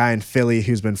this guy in Philly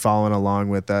who's been following along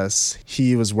with us,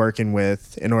 he was working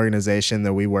with an organization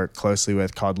that we work closely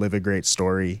with called Live a Great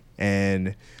Story.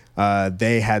 And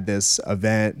they had this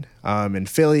event in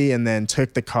Philly, and then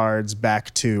took the cards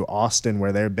back to Austin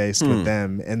where they're based with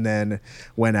them, and then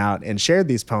went out and shared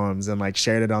these poems and like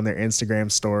shared it on their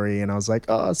Instagram story. And I was like,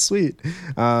 oh, sweet.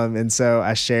 And so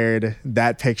I shared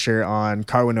that picture on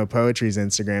Card with No Poetry's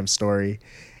Instagram story,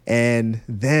 and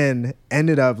then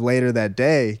ended up later that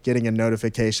day getting a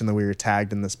notification that we were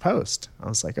tagged in this post. I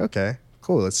was like, okay,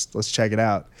 cool, let's check it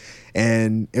out.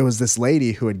 And it was this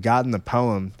lady who had gotten the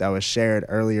poem that was shared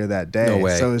earlier that day. No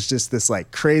way. So it was just this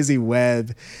like crazy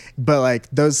web. But like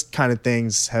those kind of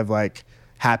things have like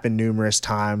happened numerous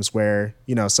times where,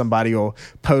 you know, somebody will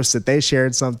post that they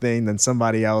shared something, then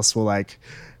somebody else will like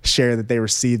share that they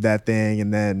received that thing,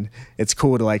 and then it's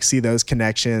cool to like see those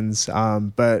connections.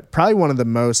 But probably one of the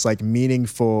most like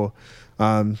meaningful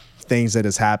things that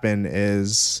has happened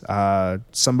is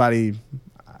somebody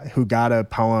who got a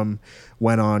poem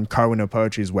went on Card with No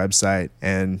Poetry's website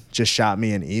and just shot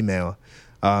me an email,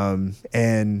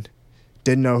 and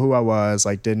didn't know who I was,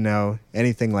 like didn't know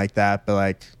anything like that. But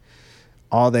like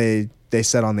all they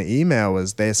said on the email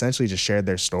was they essentially just shared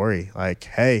their story. Like,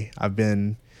 hey, I've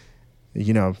been,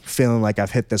 you know, feeling like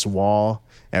I've hit this wall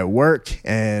at work,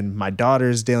 and my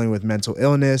daughter's dealing with mental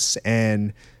illness,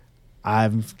 and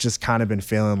I've just kind of been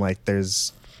feeling like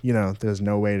there's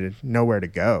nowhere to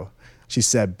go. She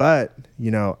said, but,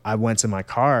 you know, I went to my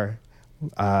car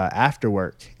after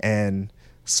work and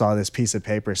saw this piece of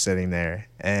paper sitting there.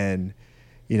 And,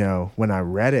 you know, when I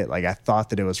read it, like I thought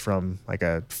that it was from like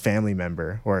a family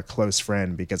member or a close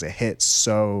friend, because it hit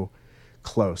so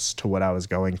close to what I was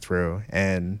going through.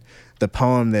 And the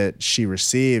poem that she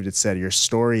received, it said, your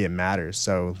story, it matters.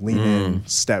 So lean in,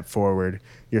 step forward.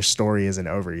 Your story isn't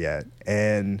over yet.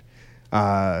 And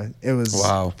it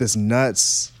was this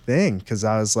nuts thing, because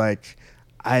I was like,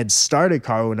 I had started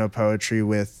Card with No Poetry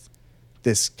with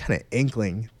this kind of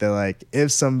inkling that like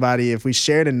if we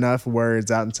shared enough words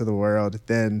out into the world,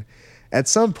 then at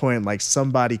some point like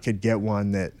somebody could get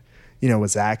one that, you know,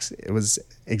 it was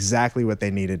exactly what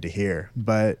they needed to hear.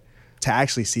 But to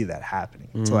actually see that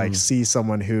happening, to like see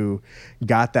someone who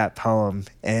got that poem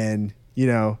and, you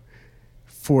know,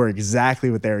 for exactly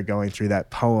what they were going through,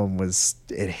 that poem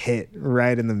it hit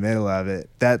right in the middle of it.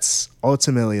 That's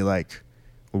ultimately like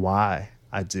why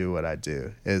I do what I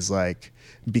do, is like,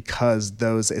 because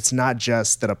it's not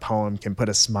just that a poem can put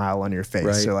a smile on your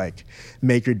face or like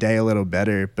make your day a little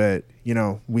better, but, you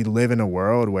know, we live in a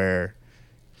world where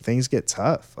things get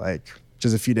tough. Like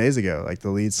just a few days ago, like the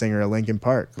lead singer of Linkin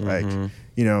Park, like,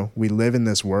 you know, we live in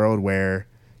this world where,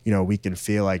 you know, we can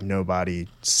feel like nobody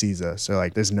sees us, or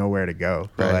like there's nowhere to go.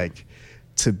 But like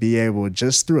to be able,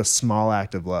 just through a small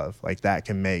act of love, like that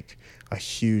can make a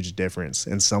huge difference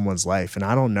in someone's life. And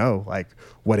I don't know like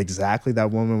what exactly that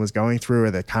woman was going through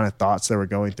or the kind of thoughts that were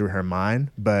going through her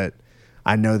mind, but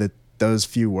I know that those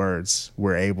few words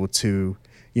were able to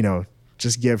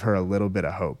just give her a little bit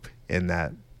of hope in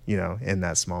that, in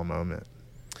that small moment.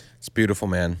 It's beautiful,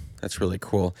 man. That's really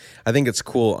cool. I think it's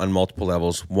cool on multiple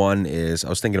levels. One is, I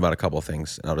was thinking about a couple of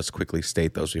things, and I'll just quickly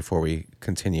state those before we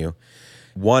continue.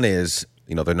 One is,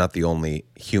 they're not the only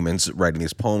humans writing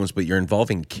these poems, but you're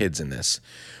involving kids in this,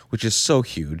 which is so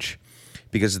huge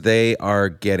because they are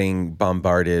getting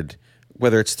bombarded,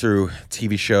 whether it's through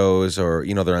TV shows or,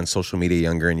 they're on social media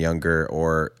younger and younger,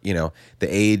 or, the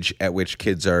age at which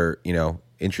kids are,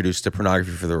 introduced to pornography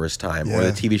for the first time, or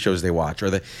the TV shows they watch, or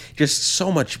just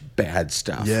so much bad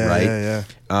stuff, right?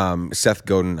 Seth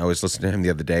Godin, I was listening to him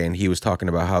the other day, and he was talking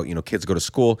about how, kids go to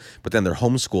school, but then they're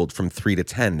homeschooled from 3 to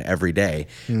 10 every day.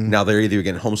 Now they're either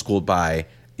getting homeschooled by,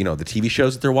 the TV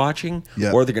shows that they're watching,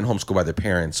 or they're getting homeschooled by their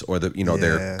parents or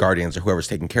their guardians or whoever's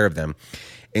taking care of them.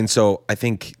 And so I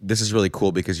think this is really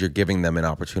cool because you're giving them an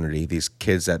opportunity. These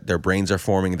kids, that their brains are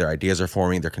forming, their ideas are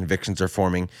forming, their convictions are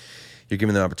forming. You're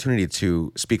giving them an opportunity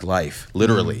to speak life,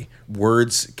 literally.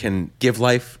 Words can give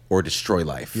life or destroy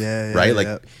life,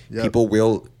 right? People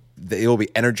will be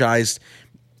energized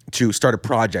to start a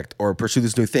project or pursue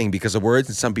this new thing because of words,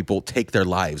 and some people take their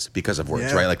lives because of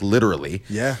words, right? Like literally.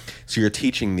 Yeah. So you're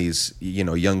teaching these,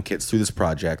 young kids through this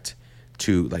project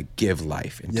to give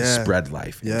life and to spread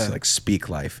life and to speak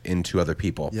life into other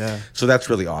people. Yeah. So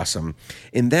that's really awesome.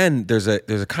 And then there's a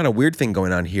kind of weird thing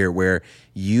going on here where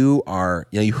you are,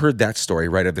 you heard that story,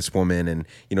 right, of this woman, and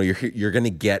you're going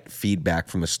to get feedback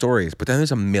from the stories, but then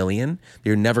there's a million that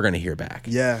you're never going to hear back.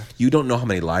 Yeah. You don't know how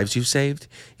many lives you've saved.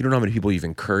 You don't know how many people you've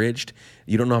encouraged.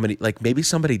 You don't know how many, maybe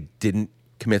somebody didn't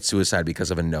commit suicide because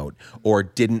of a note, or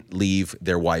didn't leave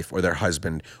their wife or their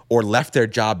husband, or left their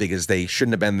job because they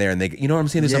shouldn't have been there, and you know what I'm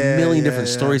saying? There's a million different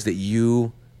stories that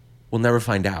you will never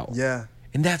find out. Yeah.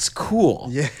 And that's cool.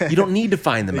 Yeah. You don't need to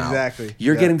find them out. Exactly.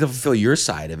 You're getting to fulfill your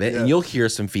side of it, and you'll hear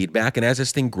some feedback, and as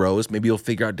this thing grows, maybe you'll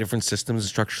figure out different systems and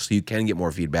structures so you can get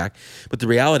more feedback. But the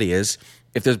reality is,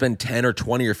 if there's been 10 or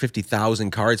 20 or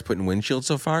 50,000 cards put in windshields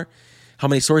so far, how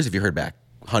many stories have you heard back?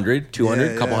 100,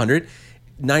 200, couple hundred?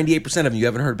 98% of them you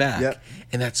haven't heard back,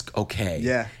 and that's okay.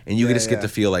 Yeah, and you just get to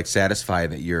feel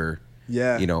satisfied that you're,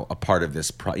 a part of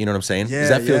this. You know what I'm saying? Does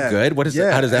that feel good? What is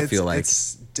it? How does that feel like?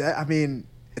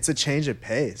 It's a change of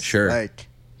pace. Sure.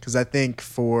 Because I think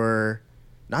for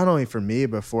not only for me,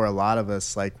 but for a lot of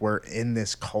us, we're in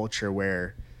this culture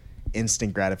where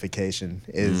instant gratification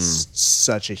is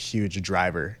such a huge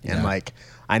driver, and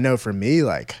I know for me,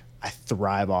 I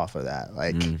thrive off of that.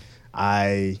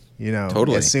 I,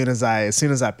 totally. as soon as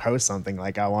I post something,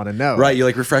 I want to know. Right. You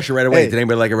refresh it right away. Did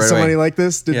anybody like it right somebody away? Like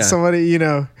this? Did somebody,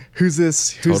 who's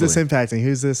this impacting?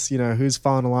 Who's this, who's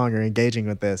following along or engaging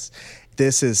with this?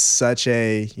 This is such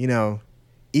a,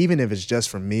 even if it's just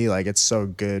for me, it's so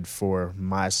good for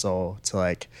my soul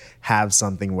to have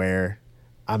something where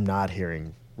I'm not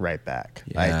hearing right back.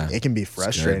 Yeah. It can be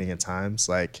frustrating at times.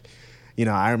 I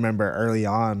remember early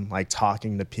on,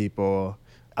 talking to people.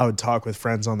 I would talk with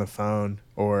friends on the phone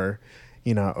or,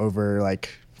 over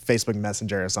Facebook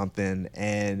Messenger or something,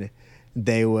 and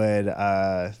they would,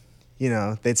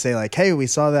 they'd say hey, we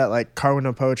saw that Car With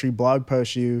No Poetry blog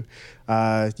post you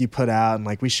put out,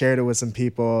 and we shared it with some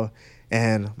people,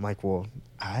 and I'm well,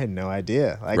 I had no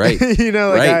idea. Right.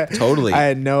 Right. Totally. I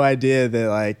had no idea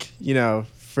that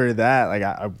for that,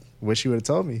 I wish you would have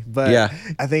told me, but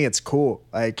I think it's cool,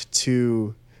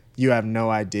 you have no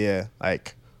idea,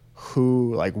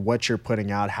 who, what you're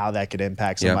putting out, how that could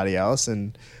impact somebody else.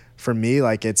 And for me,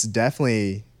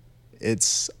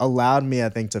 it's allowed me, I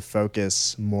think, to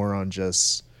focus more on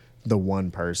just the one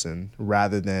person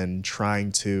rather than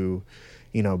trying to,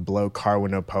 blow Car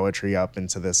With No Poetry up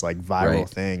into this viral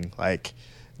thing. I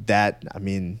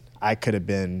could have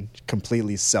been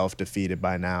completely self-defeated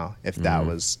by now if that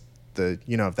was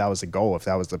if that was the goal, if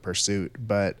that was the pursuit.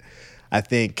 But I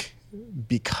think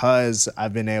because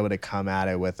I've been able to come at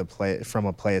it from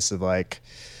a place of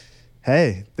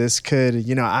hey, this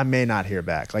could, I may not hear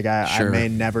back. I may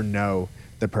never know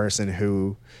the person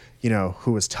who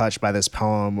was touched by this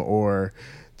poem, or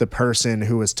the person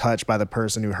who was touched by the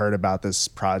person who heard about this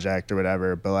project or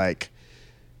whatever. But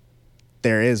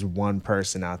there is one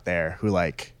person out there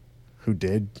who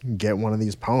did get one of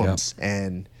these poems,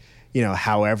 and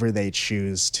however they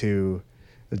choose to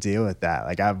deal with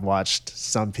that. I've watched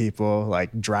some people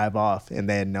drive off and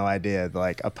they had no idea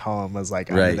a poem was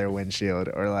under their windshield,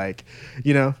 or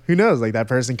who knows, that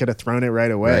person could have thrown it right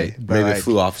away. But maybe it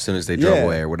flew off as soon as they drove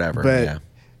away or whatever. But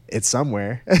it's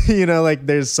somewhere.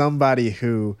 There's somebody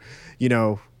who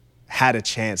had a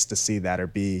chance to see that or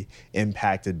be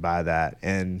impacted by that,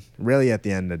 and really at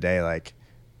the end of the day,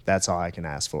 that's all I can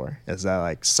ask for, is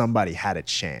that somebody had a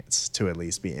chance to at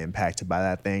least be impacted by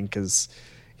that thing. Because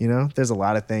you know, there's a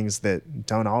lot of things that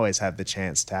don't always have the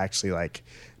chance to actually like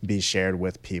be shared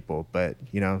with people, but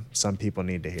you know, some people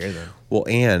need to hear them. Well,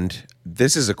 and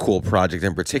this is a cool project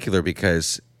in particular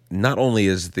because not only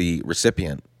is the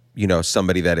recipient, you know,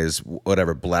 somebody that is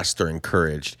whatever blessed or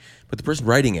encouraged, but the person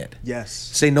writing it. Yes.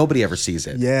 Say nobody ever sees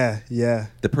it. Yeah, yeah.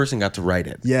 The person got to write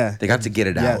it. Yeah. They got to get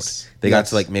it Yes. out. They got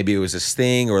to like, maybe it was a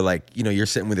sting or like, you know, you're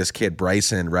sitting with this kid,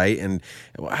 Bryson, right? And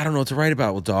well, I don't know what to write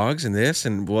about. Well, dogs and this.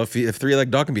 And well, if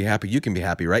three-legged dog can be happy, you can be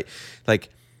happy, right? Like,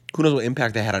 who knows what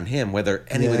impact that had on him, whether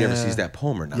anybody ever sees that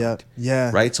poem or not. Yeah.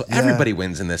 Yeah. Right? So everybody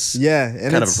wins in this and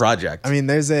kind of a project. I mean,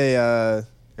 there's a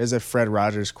Fred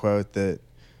Rogers quote that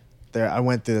I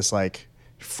went through this like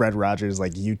Fred Rogers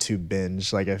like YouTube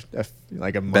binge like a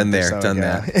month Been there, or so done ago.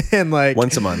 that. And like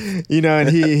once a month. You know, and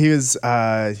he was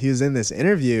in this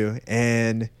interview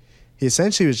and he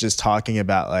essentially was just talking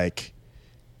about like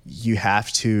you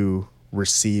have to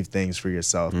receive things for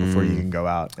yourself before you can go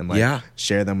out and like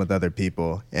share them with other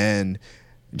people. And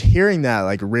hearing that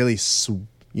like really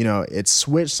you know, it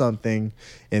switched something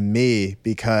in me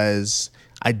because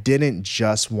I didn't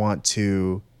just want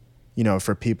to, you know,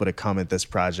 for people to come at this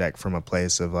project from a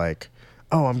place of like,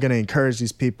 oh, I'm going to encourage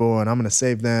these people and I'm going to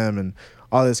save them and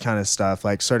all this kind of stuff,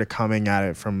 like sort of coming at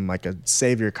it from like a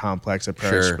savior complex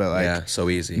approach, but like so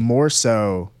easy. More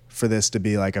so for this to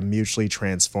be like a mutually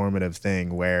transformative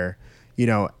thing where, you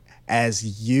know,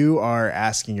 as you are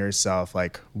asking yourself,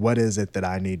 like, what is it that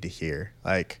I need to hear?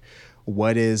 Like,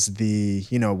 what is the,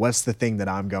 you know, what's the thing that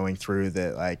I'm going through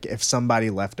that like if somebody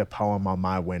left a poem on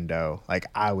my window, like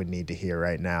I would need to hear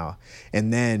right now.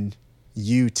 And then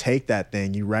you take that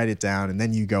thing, you write it down, and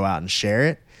then you go out and share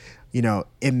it. You know,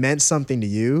 it meant something to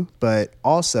you, but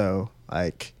also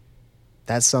like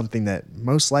that's something that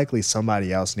most likely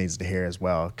somebody else needs to hear as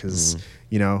well. Cause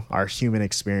you know, our human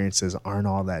experiences aren't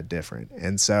all that different.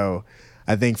 And so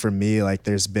I think for me, like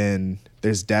there's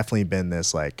definitely been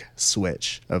this like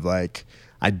switch of like,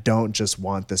 I don't just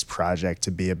want this project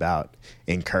to be about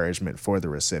encouragement for the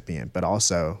recipient, but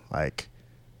also like,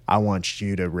 I want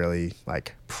you to really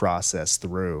like process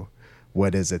through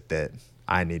what is it that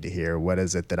I need to hear? What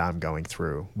is it that I'm going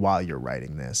through while you're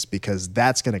writing this? Because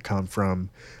that's going to come from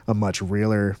a much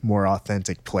realer, more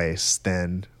authentic place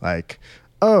than like,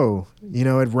 oh, you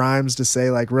know, it rhymes to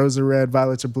say like roses are red,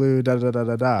 violets are blue, da da da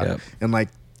da da. Yep. And like,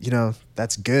 you know,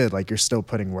 that's good. Like you're still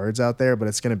putting words out there, but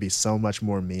it's going to be so much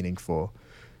more meaningful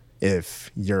if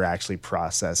you're actually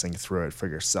processing through it for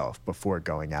yourself before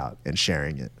going out and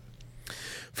sharing it.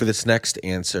 For this next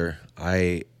answer,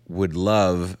 I would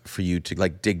love for you to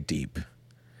like dig deep,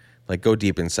 like go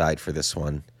deep inside for this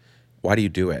one. Why do you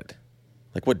do it?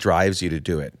 Like what drives you to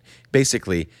do it?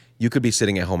 Basically, you could be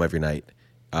sitting at home every night,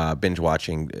 binge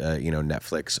watching, you know,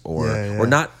 Netflix or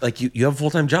not. Like you have a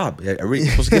full-time job. You're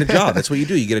supposed to get a job. That's what you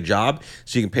do. You get a job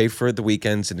so you can pay for the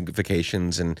weekends and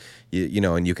vacations and you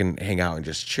know, and you can hang out and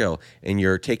just chill. And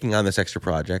you're taking on this extra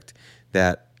project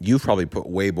that you've probably put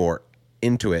way more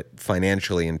into it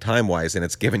financially and time-wise, and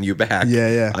it's given you back.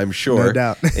 Yeah. I'm sure. No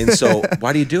doubt. And so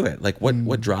why do you do it? Like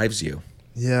what drives you?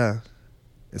 Yeah.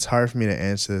 It's hard for me to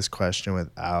answer this question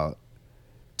without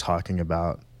talking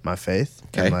about my faith.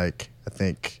 Okay. And like, I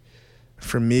think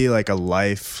for me, like a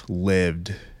life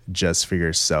lived just for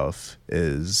yourself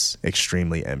is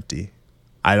extremely empty.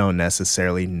 I don't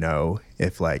necessarily know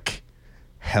if like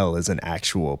hell is an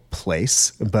actual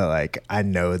place, but like I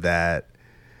know that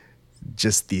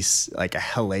just these like a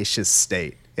hellacious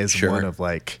state is one of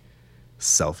like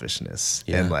selfishness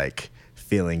and like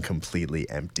feeling completely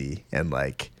empty. And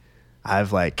like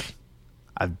I've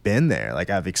been there. Like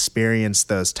I've experienced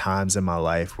those times in my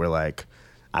life where like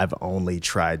I've only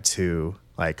tried to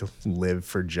like live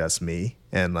for just me,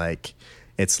 and like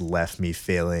it's left me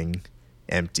feeling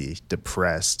empty,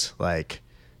 depressed, like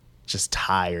just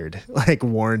tired, like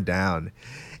worn down.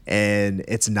 And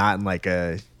it's not in like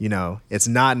a, you know, it's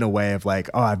not in a way of like,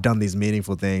 oh, I've done these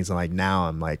meaningful things and like now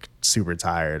I'm like super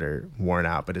tired or worn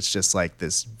out, but it's just like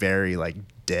this very like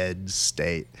dead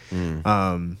state.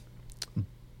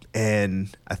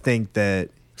 And I think that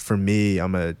for me,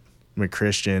 I'm a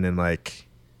Christian, and like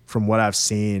from what I've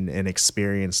seen and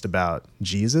experienced about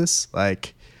Jesus,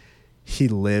 like he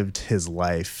lived his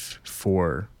life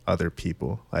for other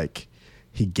people. Like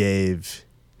he gave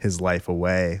his life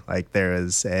away. Like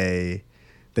there's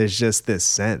just this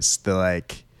sense that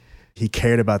like he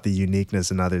cared about the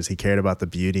uniqueness in others. He cared about the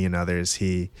beauty in others.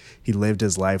 He lived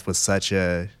his life with such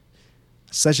a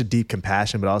deep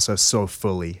compassion, but also so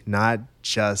fully, not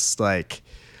just like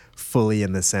fully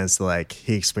in the sense that like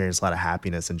he experienced a lot of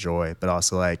happiness and joy, but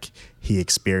also like he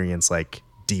experienced like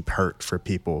deep hurt for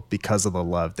people because of the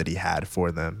love that he had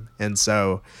for them. And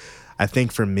so I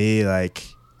think for me, like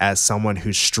as someone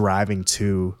who's striving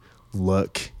to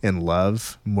look and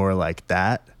love more like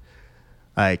that,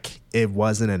 like it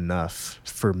wasn't enough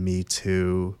for me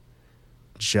to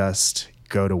just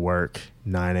go to work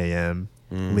 9 a.m.,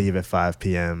 leave at 5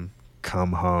 p.m.,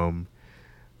 come home,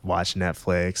 watch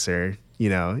Netflix, or, you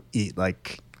know, eat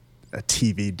like a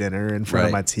TV dinner in front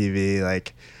of my TV.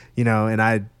 Like, you know, and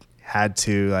I had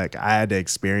to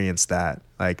experience that,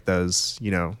 like those,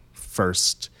 you know,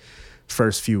 first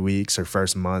few weeks or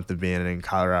first month of being in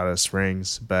Colorado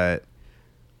Springs. But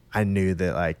I knew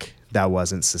that like that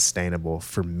wasn't sustainable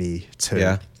for me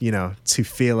to, you know, to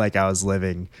feel like I was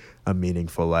living a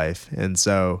meaningful life. And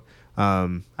so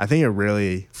I think it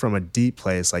really, from a deep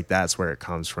place, like that's where it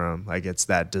comes from. Like it's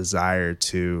that desire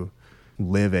to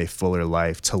live a fuller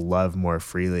life, to love more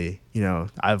freely. You know,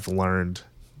 I've learned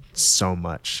so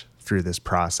much through this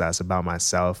process about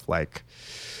myself, like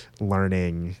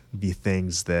learning the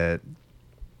things that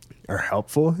are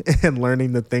helpful and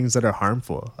learning the things that are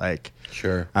harmful. Like,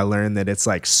 sure, I learned that it's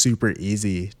like super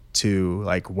easy to,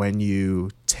 like, when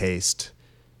you taste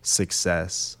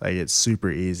success, like it's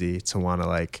super easy to want to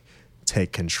like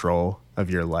take control of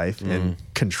your life and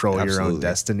control your own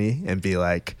destiny and be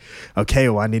like, okay,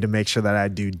 well, I need to make sure that I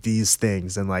do these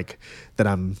things and like that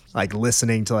I'm like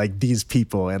listening to like these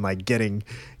people and like getting,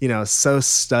 you know, so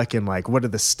stuck in like, what are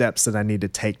the steps that I need to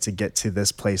take to get to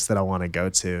this place that I want to go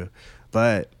to?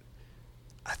 But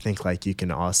I think like you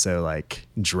can also like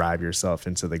drive yourself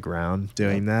into the ground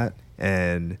doing that.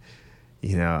 And,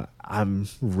 you know, I'm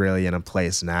really in a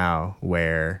place now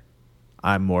where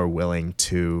I'm more willing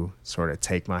to sort of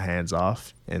take my hands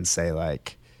off and say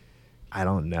like, I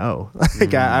don't know.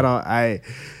 Like I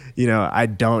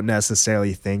don't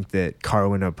necessarily think that Car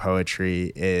Window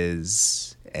Poetry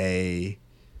is a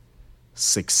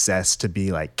success to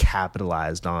be like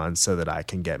capitalized on so that I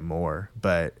can get more.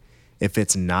 But if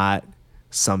it's not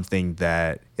something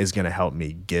that is going to help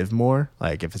me give more,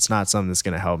 like if it's not something that's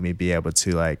going to help me be able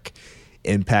to like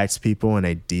impact people in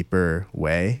a deeper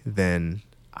way, then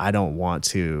I don't want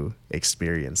to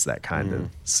experience that kind of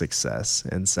success.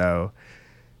 And so,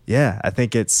 yeah, I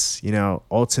think it's, you know,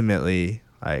 ultimately,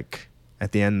 like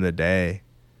at the end of the day,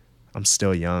 I'm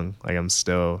still young. Like I'm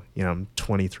still, you know, I'm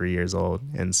 23 years old.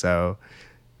 And so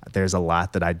there's a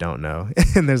lot that I don't know.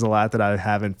 And there's a lot that I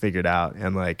haven't figured out.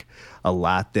 And like a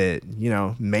lot that, you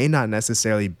know, may not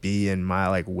necessarily be in my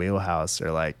like wheelhouse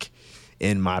or like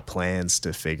in my plans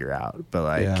to figure out. But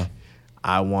like,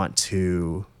 I want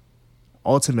to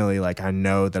ultimately, like, I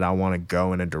know that I want to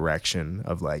go in a direction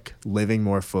of like living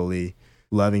more fully,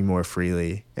 loving more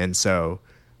freely. And so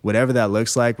whatever that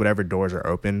looks like, whatever doors are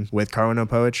open with Car Window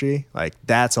Poetry, like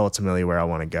that's ultimately where I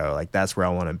want to go. Like that's where I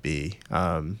want to be.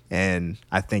 And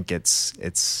I think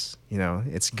it's, you know,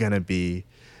 it's going to be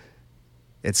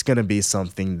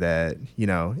something that, you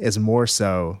know, is more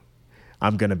so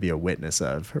I'm going to be a witness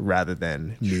of rather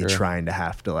than me trying to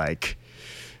have to like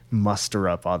muster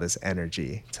up all this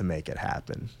energy to make it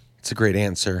happen. It's a great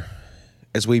answer.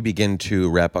 As we begin to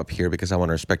wrap up here, because I want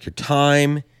to respect your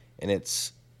time, and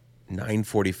it's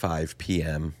 9:45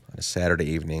 p.m. on a Saturday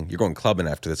evening. You're going clubbing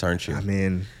after this, aren't you? I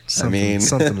mean,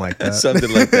 something like that.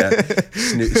 Something like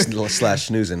that. slash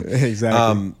snoozing.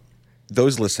 Exactly.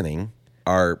 Those listening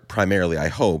are primarily, I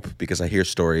hope, because I hear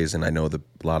stories and I know a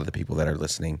lot of the people that are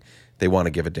listening, they want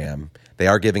to give a damn. They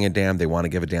are giving a damn. They want to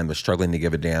give a damn. They're struggling to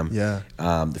give a damn. Yeah.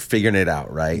 They're figuring it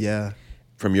out, right? Yeah.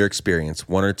 From your experience,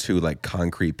 one or two like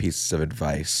concrete pieces of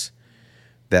advice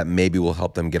that maybe will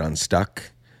help them get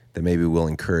unstuck, that maybe will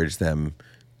encourage them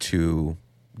to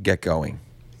get going.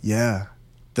 Yeah.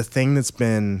 The thing that's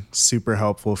been super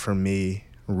helpful for me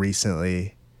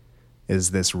recently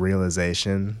is this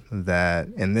realization that,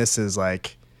 and this is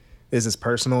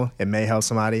personal. It may help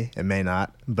somebody, it may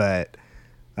not, but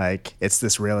like it's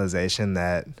this realization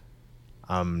that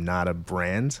I'm not a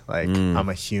brand. Like I'm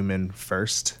a human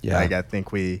first. Yeah. Like I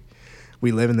think we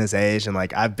live in this age, and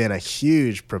like I've been a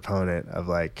huge proponent of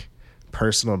like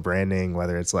personal branding,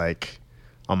 whether it's like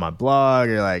on my blog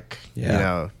or like, you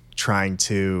know, trying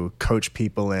to coach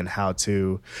people in how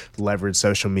to leverage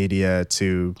social media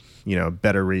to, you know,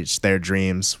 better reach their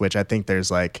dreams, which I think there's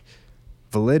like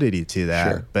validity to that.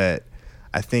 Sure. But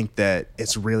I think that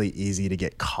it's really easy to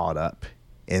get caught up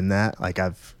in that. Like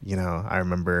I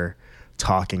remember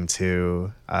talking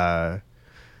to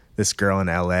this girl in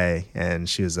LA, and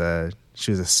she was a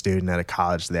student at a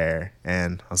college there,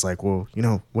 and I was like, well, you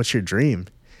know, what's your dream?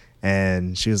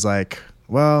 And she was like,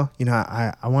 well, you know,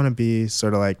 I want to be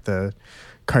sort of like the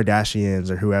Kardashians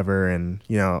or whoever, and,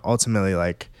 you know, ultimately,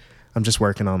 like, I'm just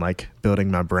working on like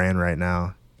building my brand right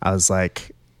now. I was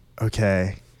like,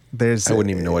 okay, I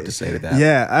wouldn't even know what to say to that.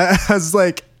 Yeah, I was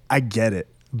like, I get it.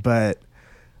 But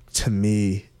to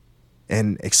me,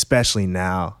 and especially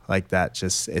now, like that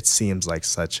just, it seems like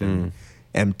such an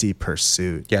empty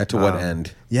pursuit. Yeah, to what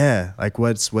end? Yeah, like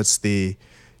what's the,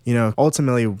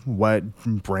 ultimately what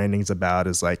branding's about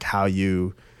is like how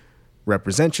you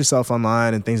represent yourself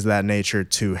online and things of that nature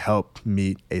to help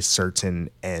meet a certain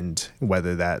end,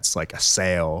 whether that's like a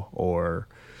sale or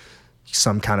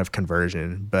some kind of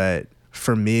conversion. But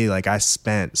for me, like I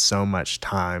spent so much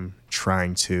time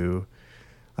trying to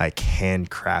like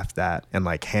handcraft that and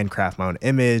like handcraft my own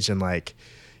image and like,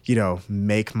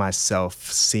 make myself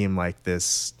seem like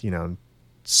this,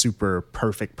 super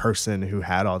perfect person who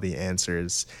had all the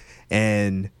answers.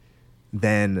 And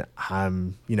then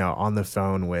I'm, on the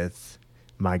phone with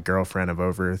my girlfriend of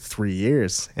over 3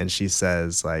 years, and she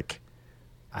says, like,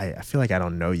 I feel like I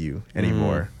don't know you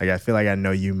anymore. Like, I feel like I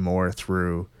know you more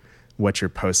through what you're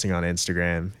posting on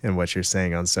Instagram and what you're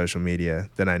saying on social media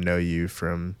than I know you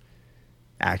from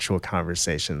actual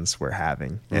conversations we're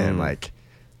having. And like,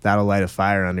 that'll light a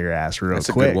fire under your ass real quick. That's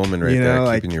a good woman right there,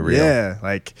 like, keeping you real. Yeah,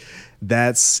 like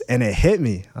and it hit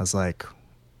me. I was like,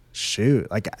 shoot,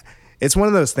 like it's one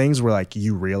of those things where like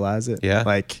you realize it. Yeah.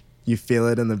 Like you feel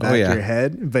it in the back of your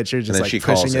head, but you're just like she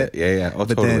pushing calls it. Yeah. Oh, but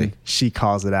totally. then she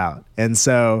calls it out. And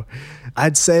so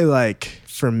I'd say like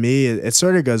for me, it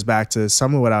sort of goes back to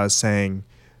some of what I was saying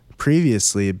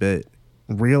previously, but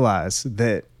realize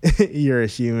that you're a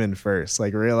human first.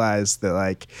 Like realize that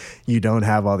like you don't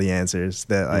have all the answers,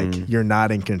 that like you're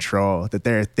not in control, that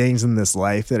there are things in this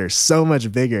life that are so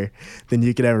much bigger than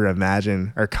you could ever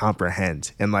imagine or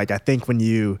comprehend. And like I think when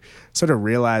you sort of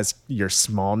realize your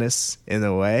smallness in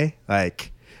a way,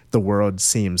 like the world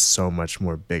seems so much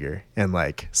more bigger and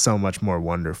like so much more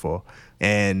wonderful.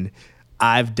 And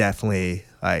I've definitely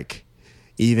like,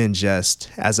 even just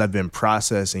as I've been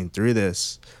processing through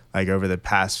this, like over the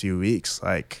past few weeks,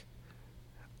 like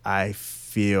I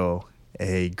feel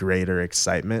a greater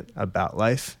excitement about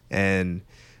life and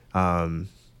a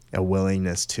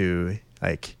willingness to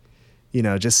like,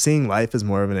 just seeing life as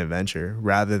more of an adventure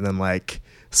rather than like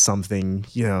something,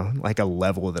 like a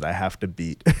level that I have to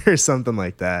beat or something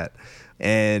like that.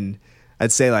 And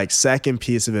I'd say like second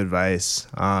piece of advice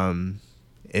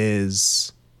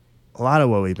is a lot of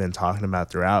what we've been talking about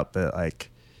throughout, but like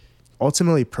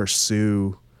ultimately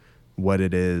pursue what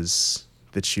it is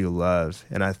that you love.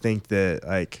 And I think that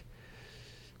like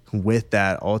with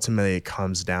that, ultimately it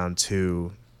comes down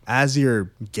to, as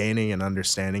you're gaining an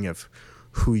understanding of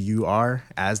who you are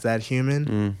as that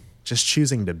human, just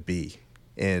choosing to be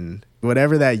in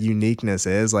whatever that uniqueness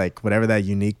is, like whatever that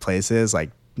unique place is,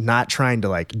 like not trying to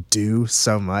like do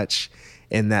so much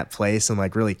in that place and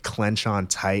like really clench on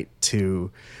tight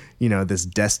to, this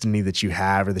destiny that you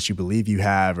have or that you believe you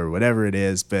have or whatever it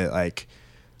is. But like,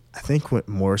 I think what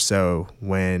more so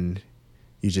when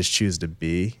you just choose to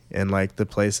be in like the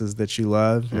places that you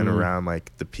love and around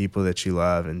like the people that you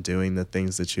love and doing the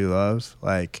things that you love,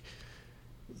 like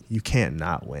you can't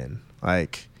not win.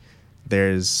 Like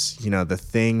there's, the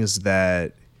things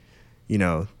that,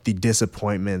 the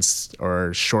disappointments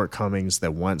or shortcomings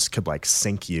that once could like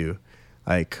sink you,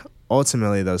 like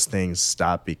ultimately those things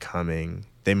stop becoming,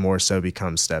 they more so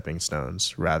become stepping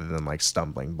stones rather than like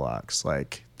stumbling blocks.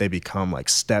 Like they become like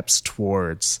steps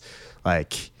towards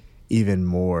like even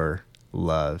more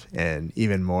love and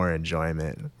even more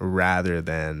enjoyment rather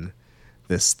than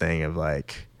this thing of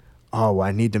like, oh,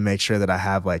 I need to make sure that I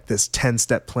have like this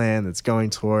 10-step plan that's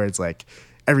going towards like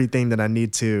everything that I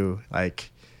need to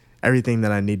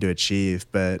achieve.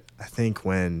 But I think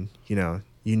when,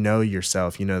 you know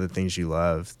yourself, the things you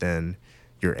love, then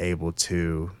you're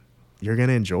going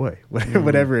to enjoy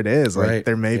whatever it is. Like right.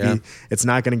 There may be, it's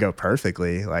not going to go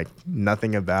perfectly. Like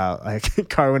nothing about like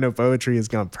Car Window Poetry has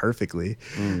gone perfectly,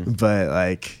 but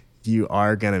like you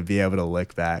are going to be able to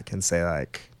look back and say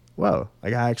like, whoa,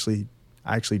 like I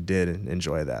actually did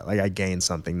enjoy that. Like I gained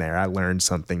something there. I learned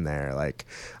something there. Like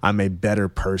I'm a better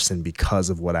person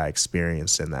because of what I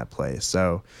experienced in that place.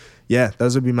 So yeah,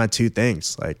 those would be my two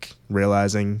things, like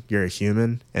realizing you're a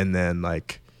human and then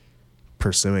like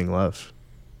pursuing love.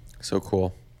 So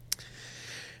cool.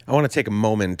 I want to take a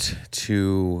moment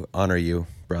to honor you,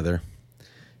 brother,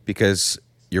 because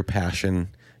your passion,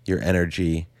 your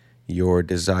energy, your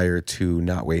desire to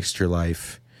not waste your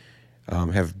life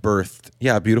have birthed,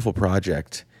 a beautiful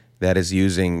project that is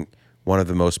using one of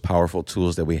the most powerful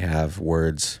tools that we have,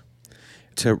 words,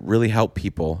 to really help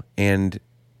people. And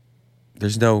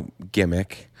there's no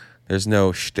gimmick. There's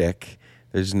no shtick.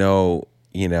 There's no,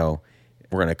 we're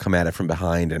going to come at it from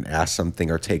behind and ask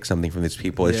something or take something from these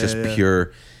people. It's just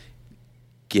pure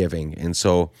giving. And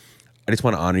so I just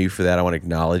want to honor you for that. I want to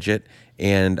acknowledge it.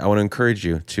 And I want to encourage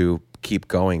you to keep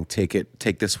going.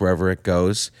 Take this wherever it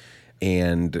goes.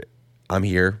 And I'm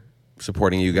here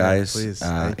supporting you guys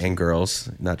and girls,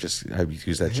 not just I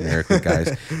use that generically,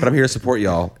 guys, but I'm here to support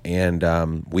y'all. And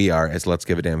we are as Let's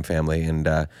Give a Damn family. And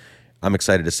I'm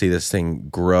excited to see this thing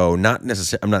grow. Not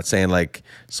necessarily, I'm not saying like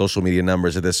social media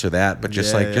numbers or this or that, but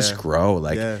just just grow.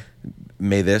 Like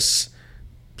may this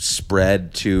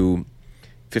spread to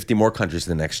 50 more countries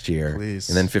the next year, please.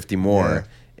 And then 50 more,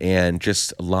 and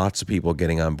just lots of people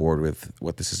getting on board with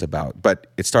what this is about. But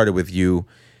it started with you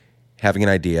having an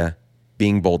idea,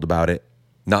 being bold about it,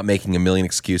 not making a million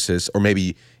excuses, or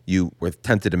maybe you were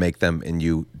tempted to make them and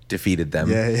you defeated them.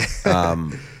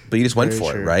 But you just went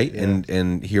for it, right? Yeah.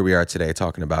 And here we are today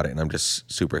talking about it, and I'm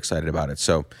just super excited about it.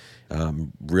 So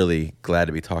really glad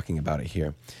to be talking about it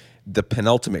here. The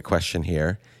penultimate question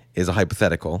here is a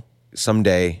hypothetical.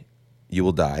 Someday you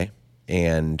will die,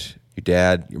 and your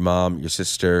dad, your mom, your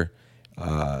sister,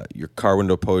 your car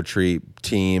window poetry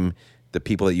team, the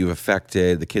people that you've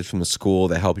affected, the kids from the school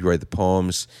that help you write the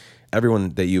poems, everyone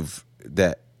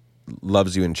that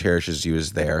loves you and cherishes you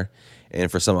is there.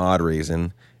 And for some odd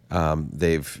reason,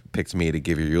 they've picked me to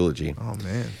give your eulogy. Oh,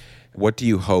 man. What do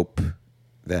you hope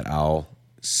that I'll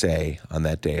say on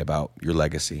that day about your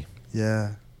legacy?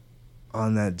 Yeah.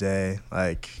 On that day,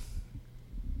 like,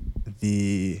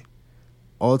 the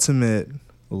ultimate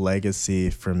legacy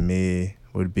for me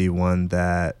would be one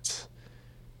that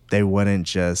they wouldn't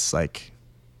just, like,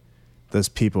 those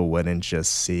people wouldn't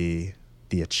just see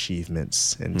the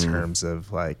achievements in terms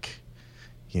of, like,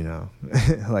 you know,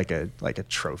 like a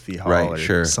trophy haul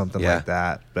or something like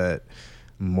that, but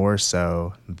more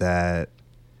so that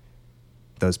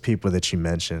those people that you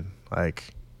mentioned,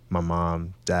 like my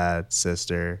mom, dad,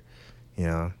 sister, you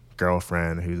know,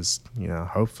 girlfriend, who's, you know,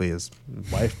 hopefully his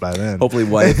wife by then. Hopefully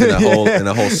wife and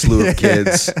a whole slew of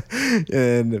kids.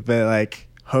 But like,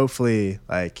 hopefully,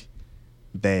 like,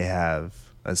 they have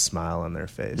a smile on their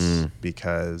face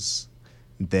because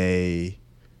they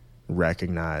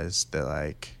recognize that,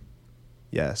 like,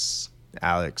 yes,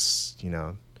 Alex, you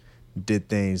know, did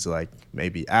things like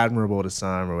maybe admirable to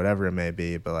some or whatever it may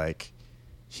be, but like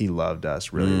he loved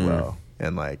us really well,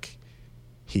 and like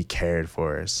he cared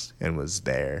for us and was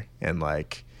there, and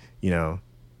like, you know,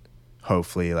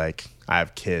 hopefully, like, I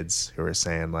have kids who are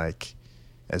saying, like,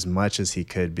 as much as he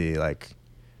could be, like,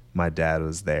 my dad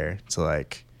was there to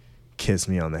like kiss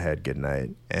me on the head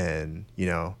goodnight, and, you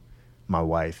know, my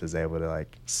wife is able to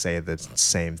like say the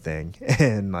same thing,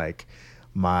 and like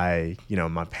my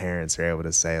parents are able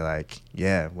to say, like,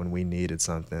 yeah, when we needed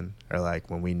something, or like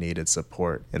when we needed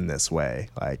support in this way,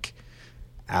 like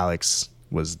Alex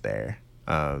was there.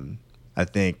 I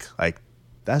think like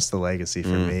that's the legacy for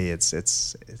me. It's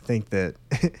I think that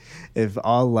if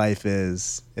all life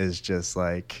is just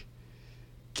like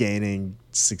gaining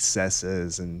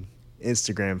successes and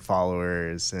Instagram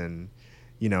followers and,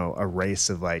 you know, a race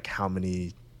of like how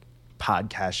many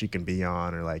podcasts you can be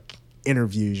on, or like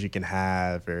interviews you can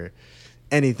have, or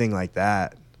anything like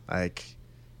that, like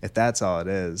if that's all it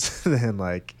is, then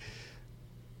like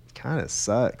kind of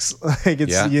sucks. Like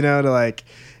it's, you know, to like,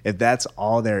 if that's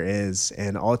all there is,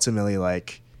 and ultimately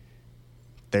like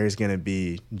there's going to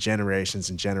be generations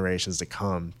and generations to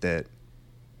come that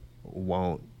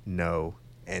won't know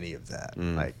any of that.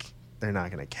 Like they're not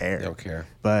going to care. They don't care.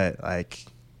 But like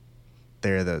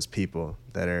there are those people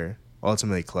that are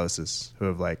ultimately closest, who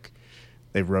have like,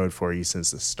 they've rode for you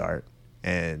since the start,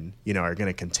 and, you know, are going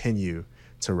to continue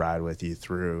to ride with you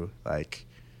through, like,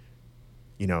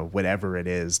 you know, whatever it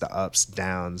is, the ups,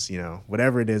 downs, you know,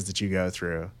 whatever it is that you go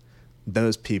through.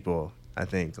 Those people, I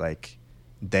think, like,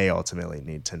 they ultimately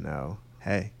need to know,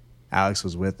 hey, Alex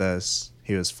was with us,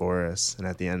 he was for us, and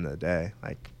at the end of the day,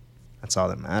 like, that's all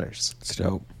that matters. It's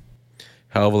dope.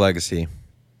 Hell of a legacy.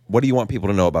 What do you want people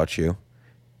to know about you,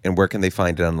 and where can they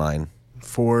find it online?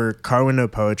 For Car Window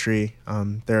Poetry,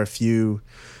 there are a few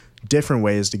different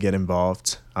ways to get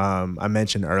involved. I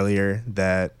mentioned earlier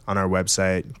that on our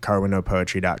website,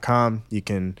 carwindowpoetry.com, you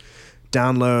can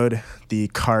download the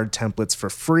card templates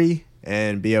for free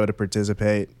and be able to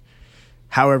participate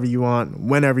however you want,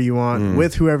 whenever you want,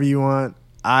 with whoever you want.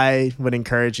 I would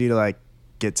encourage you to like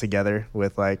get together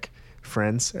with like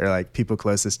friends or like people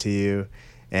closest to you,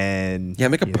 and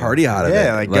make a party out of it.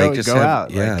 Yeah, like go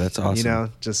out. Yeah, like, that's awesome. You know,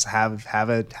 just have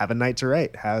a night to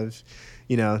write.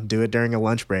 You know, do it during a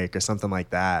lunch break or something like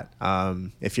that.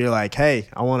 If you're like, hey,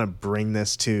 I want to bring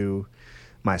this to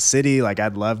my city, like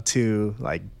I'd love to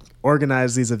like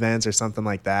organize these events or something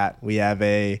like that. We have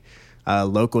a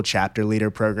local chapter leader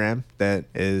program that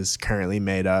is currently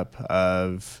made up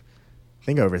of, I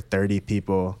think, over 30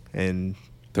 people in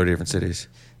 30 different cities.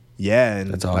 Yeah,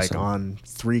 and That's awesome. like on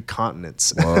 3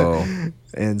 continents. Whoa.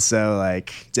 And so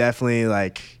like definitely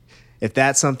like if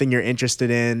that's something you're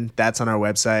interested in, that's on our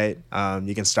website.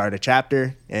 You can start a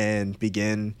chapter and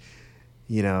begin,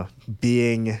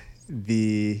 being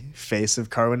the face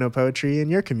of car window poetry in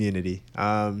your community.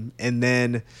 And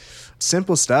then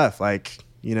simple stuff like,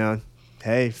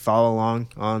 hey, follow along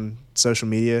on social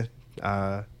media,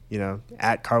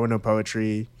 at Car Window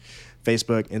Poetry,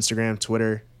 Facebook, Instagram,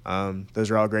 Twitter.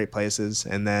 Those are all great places.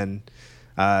 And then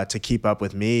to keep up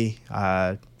with me,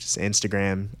 just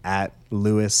Instagram at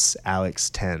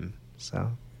LewisAlex10.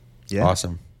 So, yeah.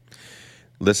 Awesome.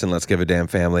 Listen, Let's Give a Damn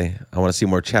family. I want to see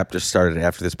more chapters started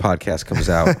after this podcast comes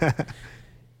out.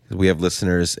 We have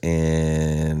listeners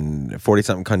in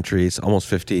 40-something countries, almost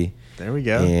 50. There we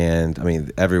go.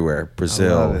 And, everywhere.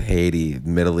 Brazil, Haiti,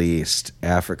 Middle East,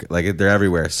 Africa. Like, they're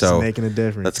everywhere. So it's making a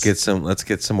difference. Let's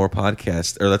get some more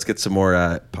podcasts. Or let's get some more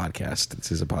podcast.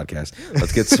 This is a podcast.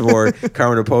 Let's get some more Car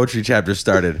Window Poetry chapters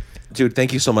started. Dude,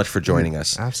 thank you so much for joining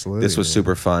us. Absolutely. This was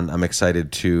super fun. I'm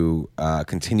excited to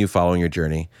continue following your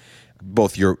journey,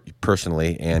 both your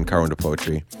personally and Car Window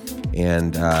Poetry.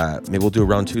 And maybe we'll do a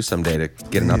round 2 someday to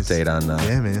get an update on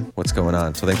man. What's going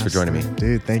on. So thanks for joining me.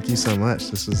 Dude, thank you so much.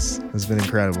 This has been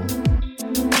incredible.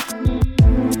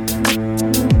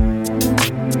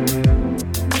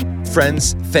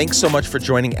 Friends, thanks so much for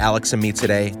joining Alex and me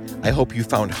today. I hope you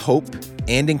found hope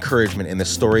and encouragement in the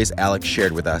stories Alex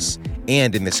shared with us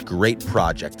and in this great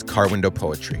project, Car Window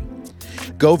Poetry.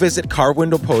 Go visit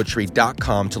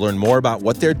carwindowpoetry.com to learn more about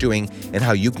what they're doing and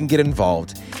how you can get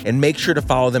involved, and make sure to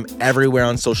follow them everywhere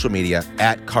on social media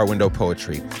at Car Window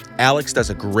Poetry. Alex does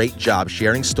a great job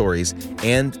sharing stories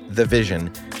and the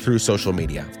vision through social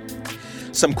media.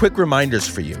 Some quick reminders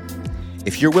for you.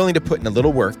 If you're willing to put in a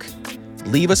little work,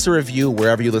 leave us a review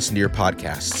wherever you listen to your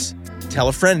podcasts. Tell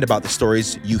a friend about the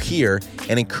stories you hear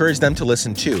and encourage them to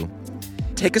listen too.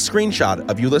 Take a screenshot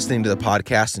of you listening to the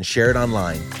podcast and share it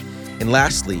online. And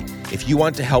lastly, if you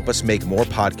want to help us make more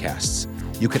podcasts,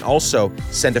 you can also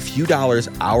send a few dollars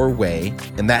our way,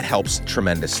 and that helps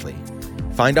tremendously.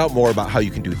 Find out more about how you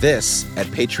can do this at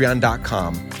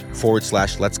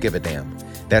patreon.com/Let's Give a Damn.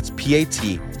 That's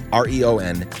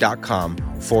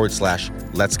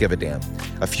patreon.com/Let's Give a Damn.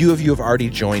 A few of you have already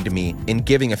joined me in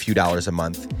giving a few dollars a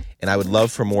month, and I would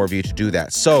love for more of you to do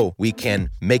that so we can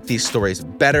make these stories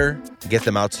better, get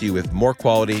them out to you with more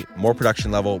quality, more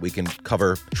production level. We can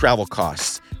cover travel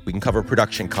costs. We can cover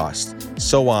production costs,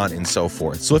 so on and so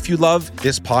forth. So if you love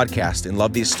this podcast and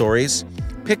love these stories,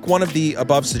 pick one of the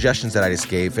above suggestions that I just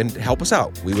gave and help us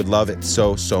out. We would love it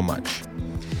so, so much.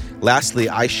 Lastly,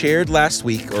 I shared last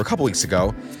week or a couple weeks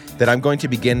ago that I'm going to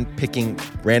begin picking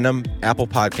random Apple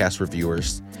Podcast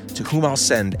reviewers to whom I'll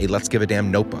send a Let's Give a Damn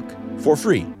notebook for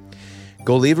free.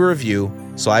 Go leave a review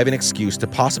so I have an excuse to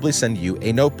possibly send you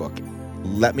a notebook.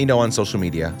 Let me know on social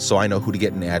media so I know who to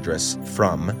get an address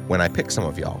from when I pick some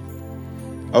of y'all.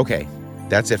 Okay,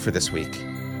 that's it for this week.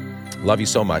 Love you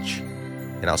so much,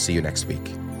 and I'll see you next week.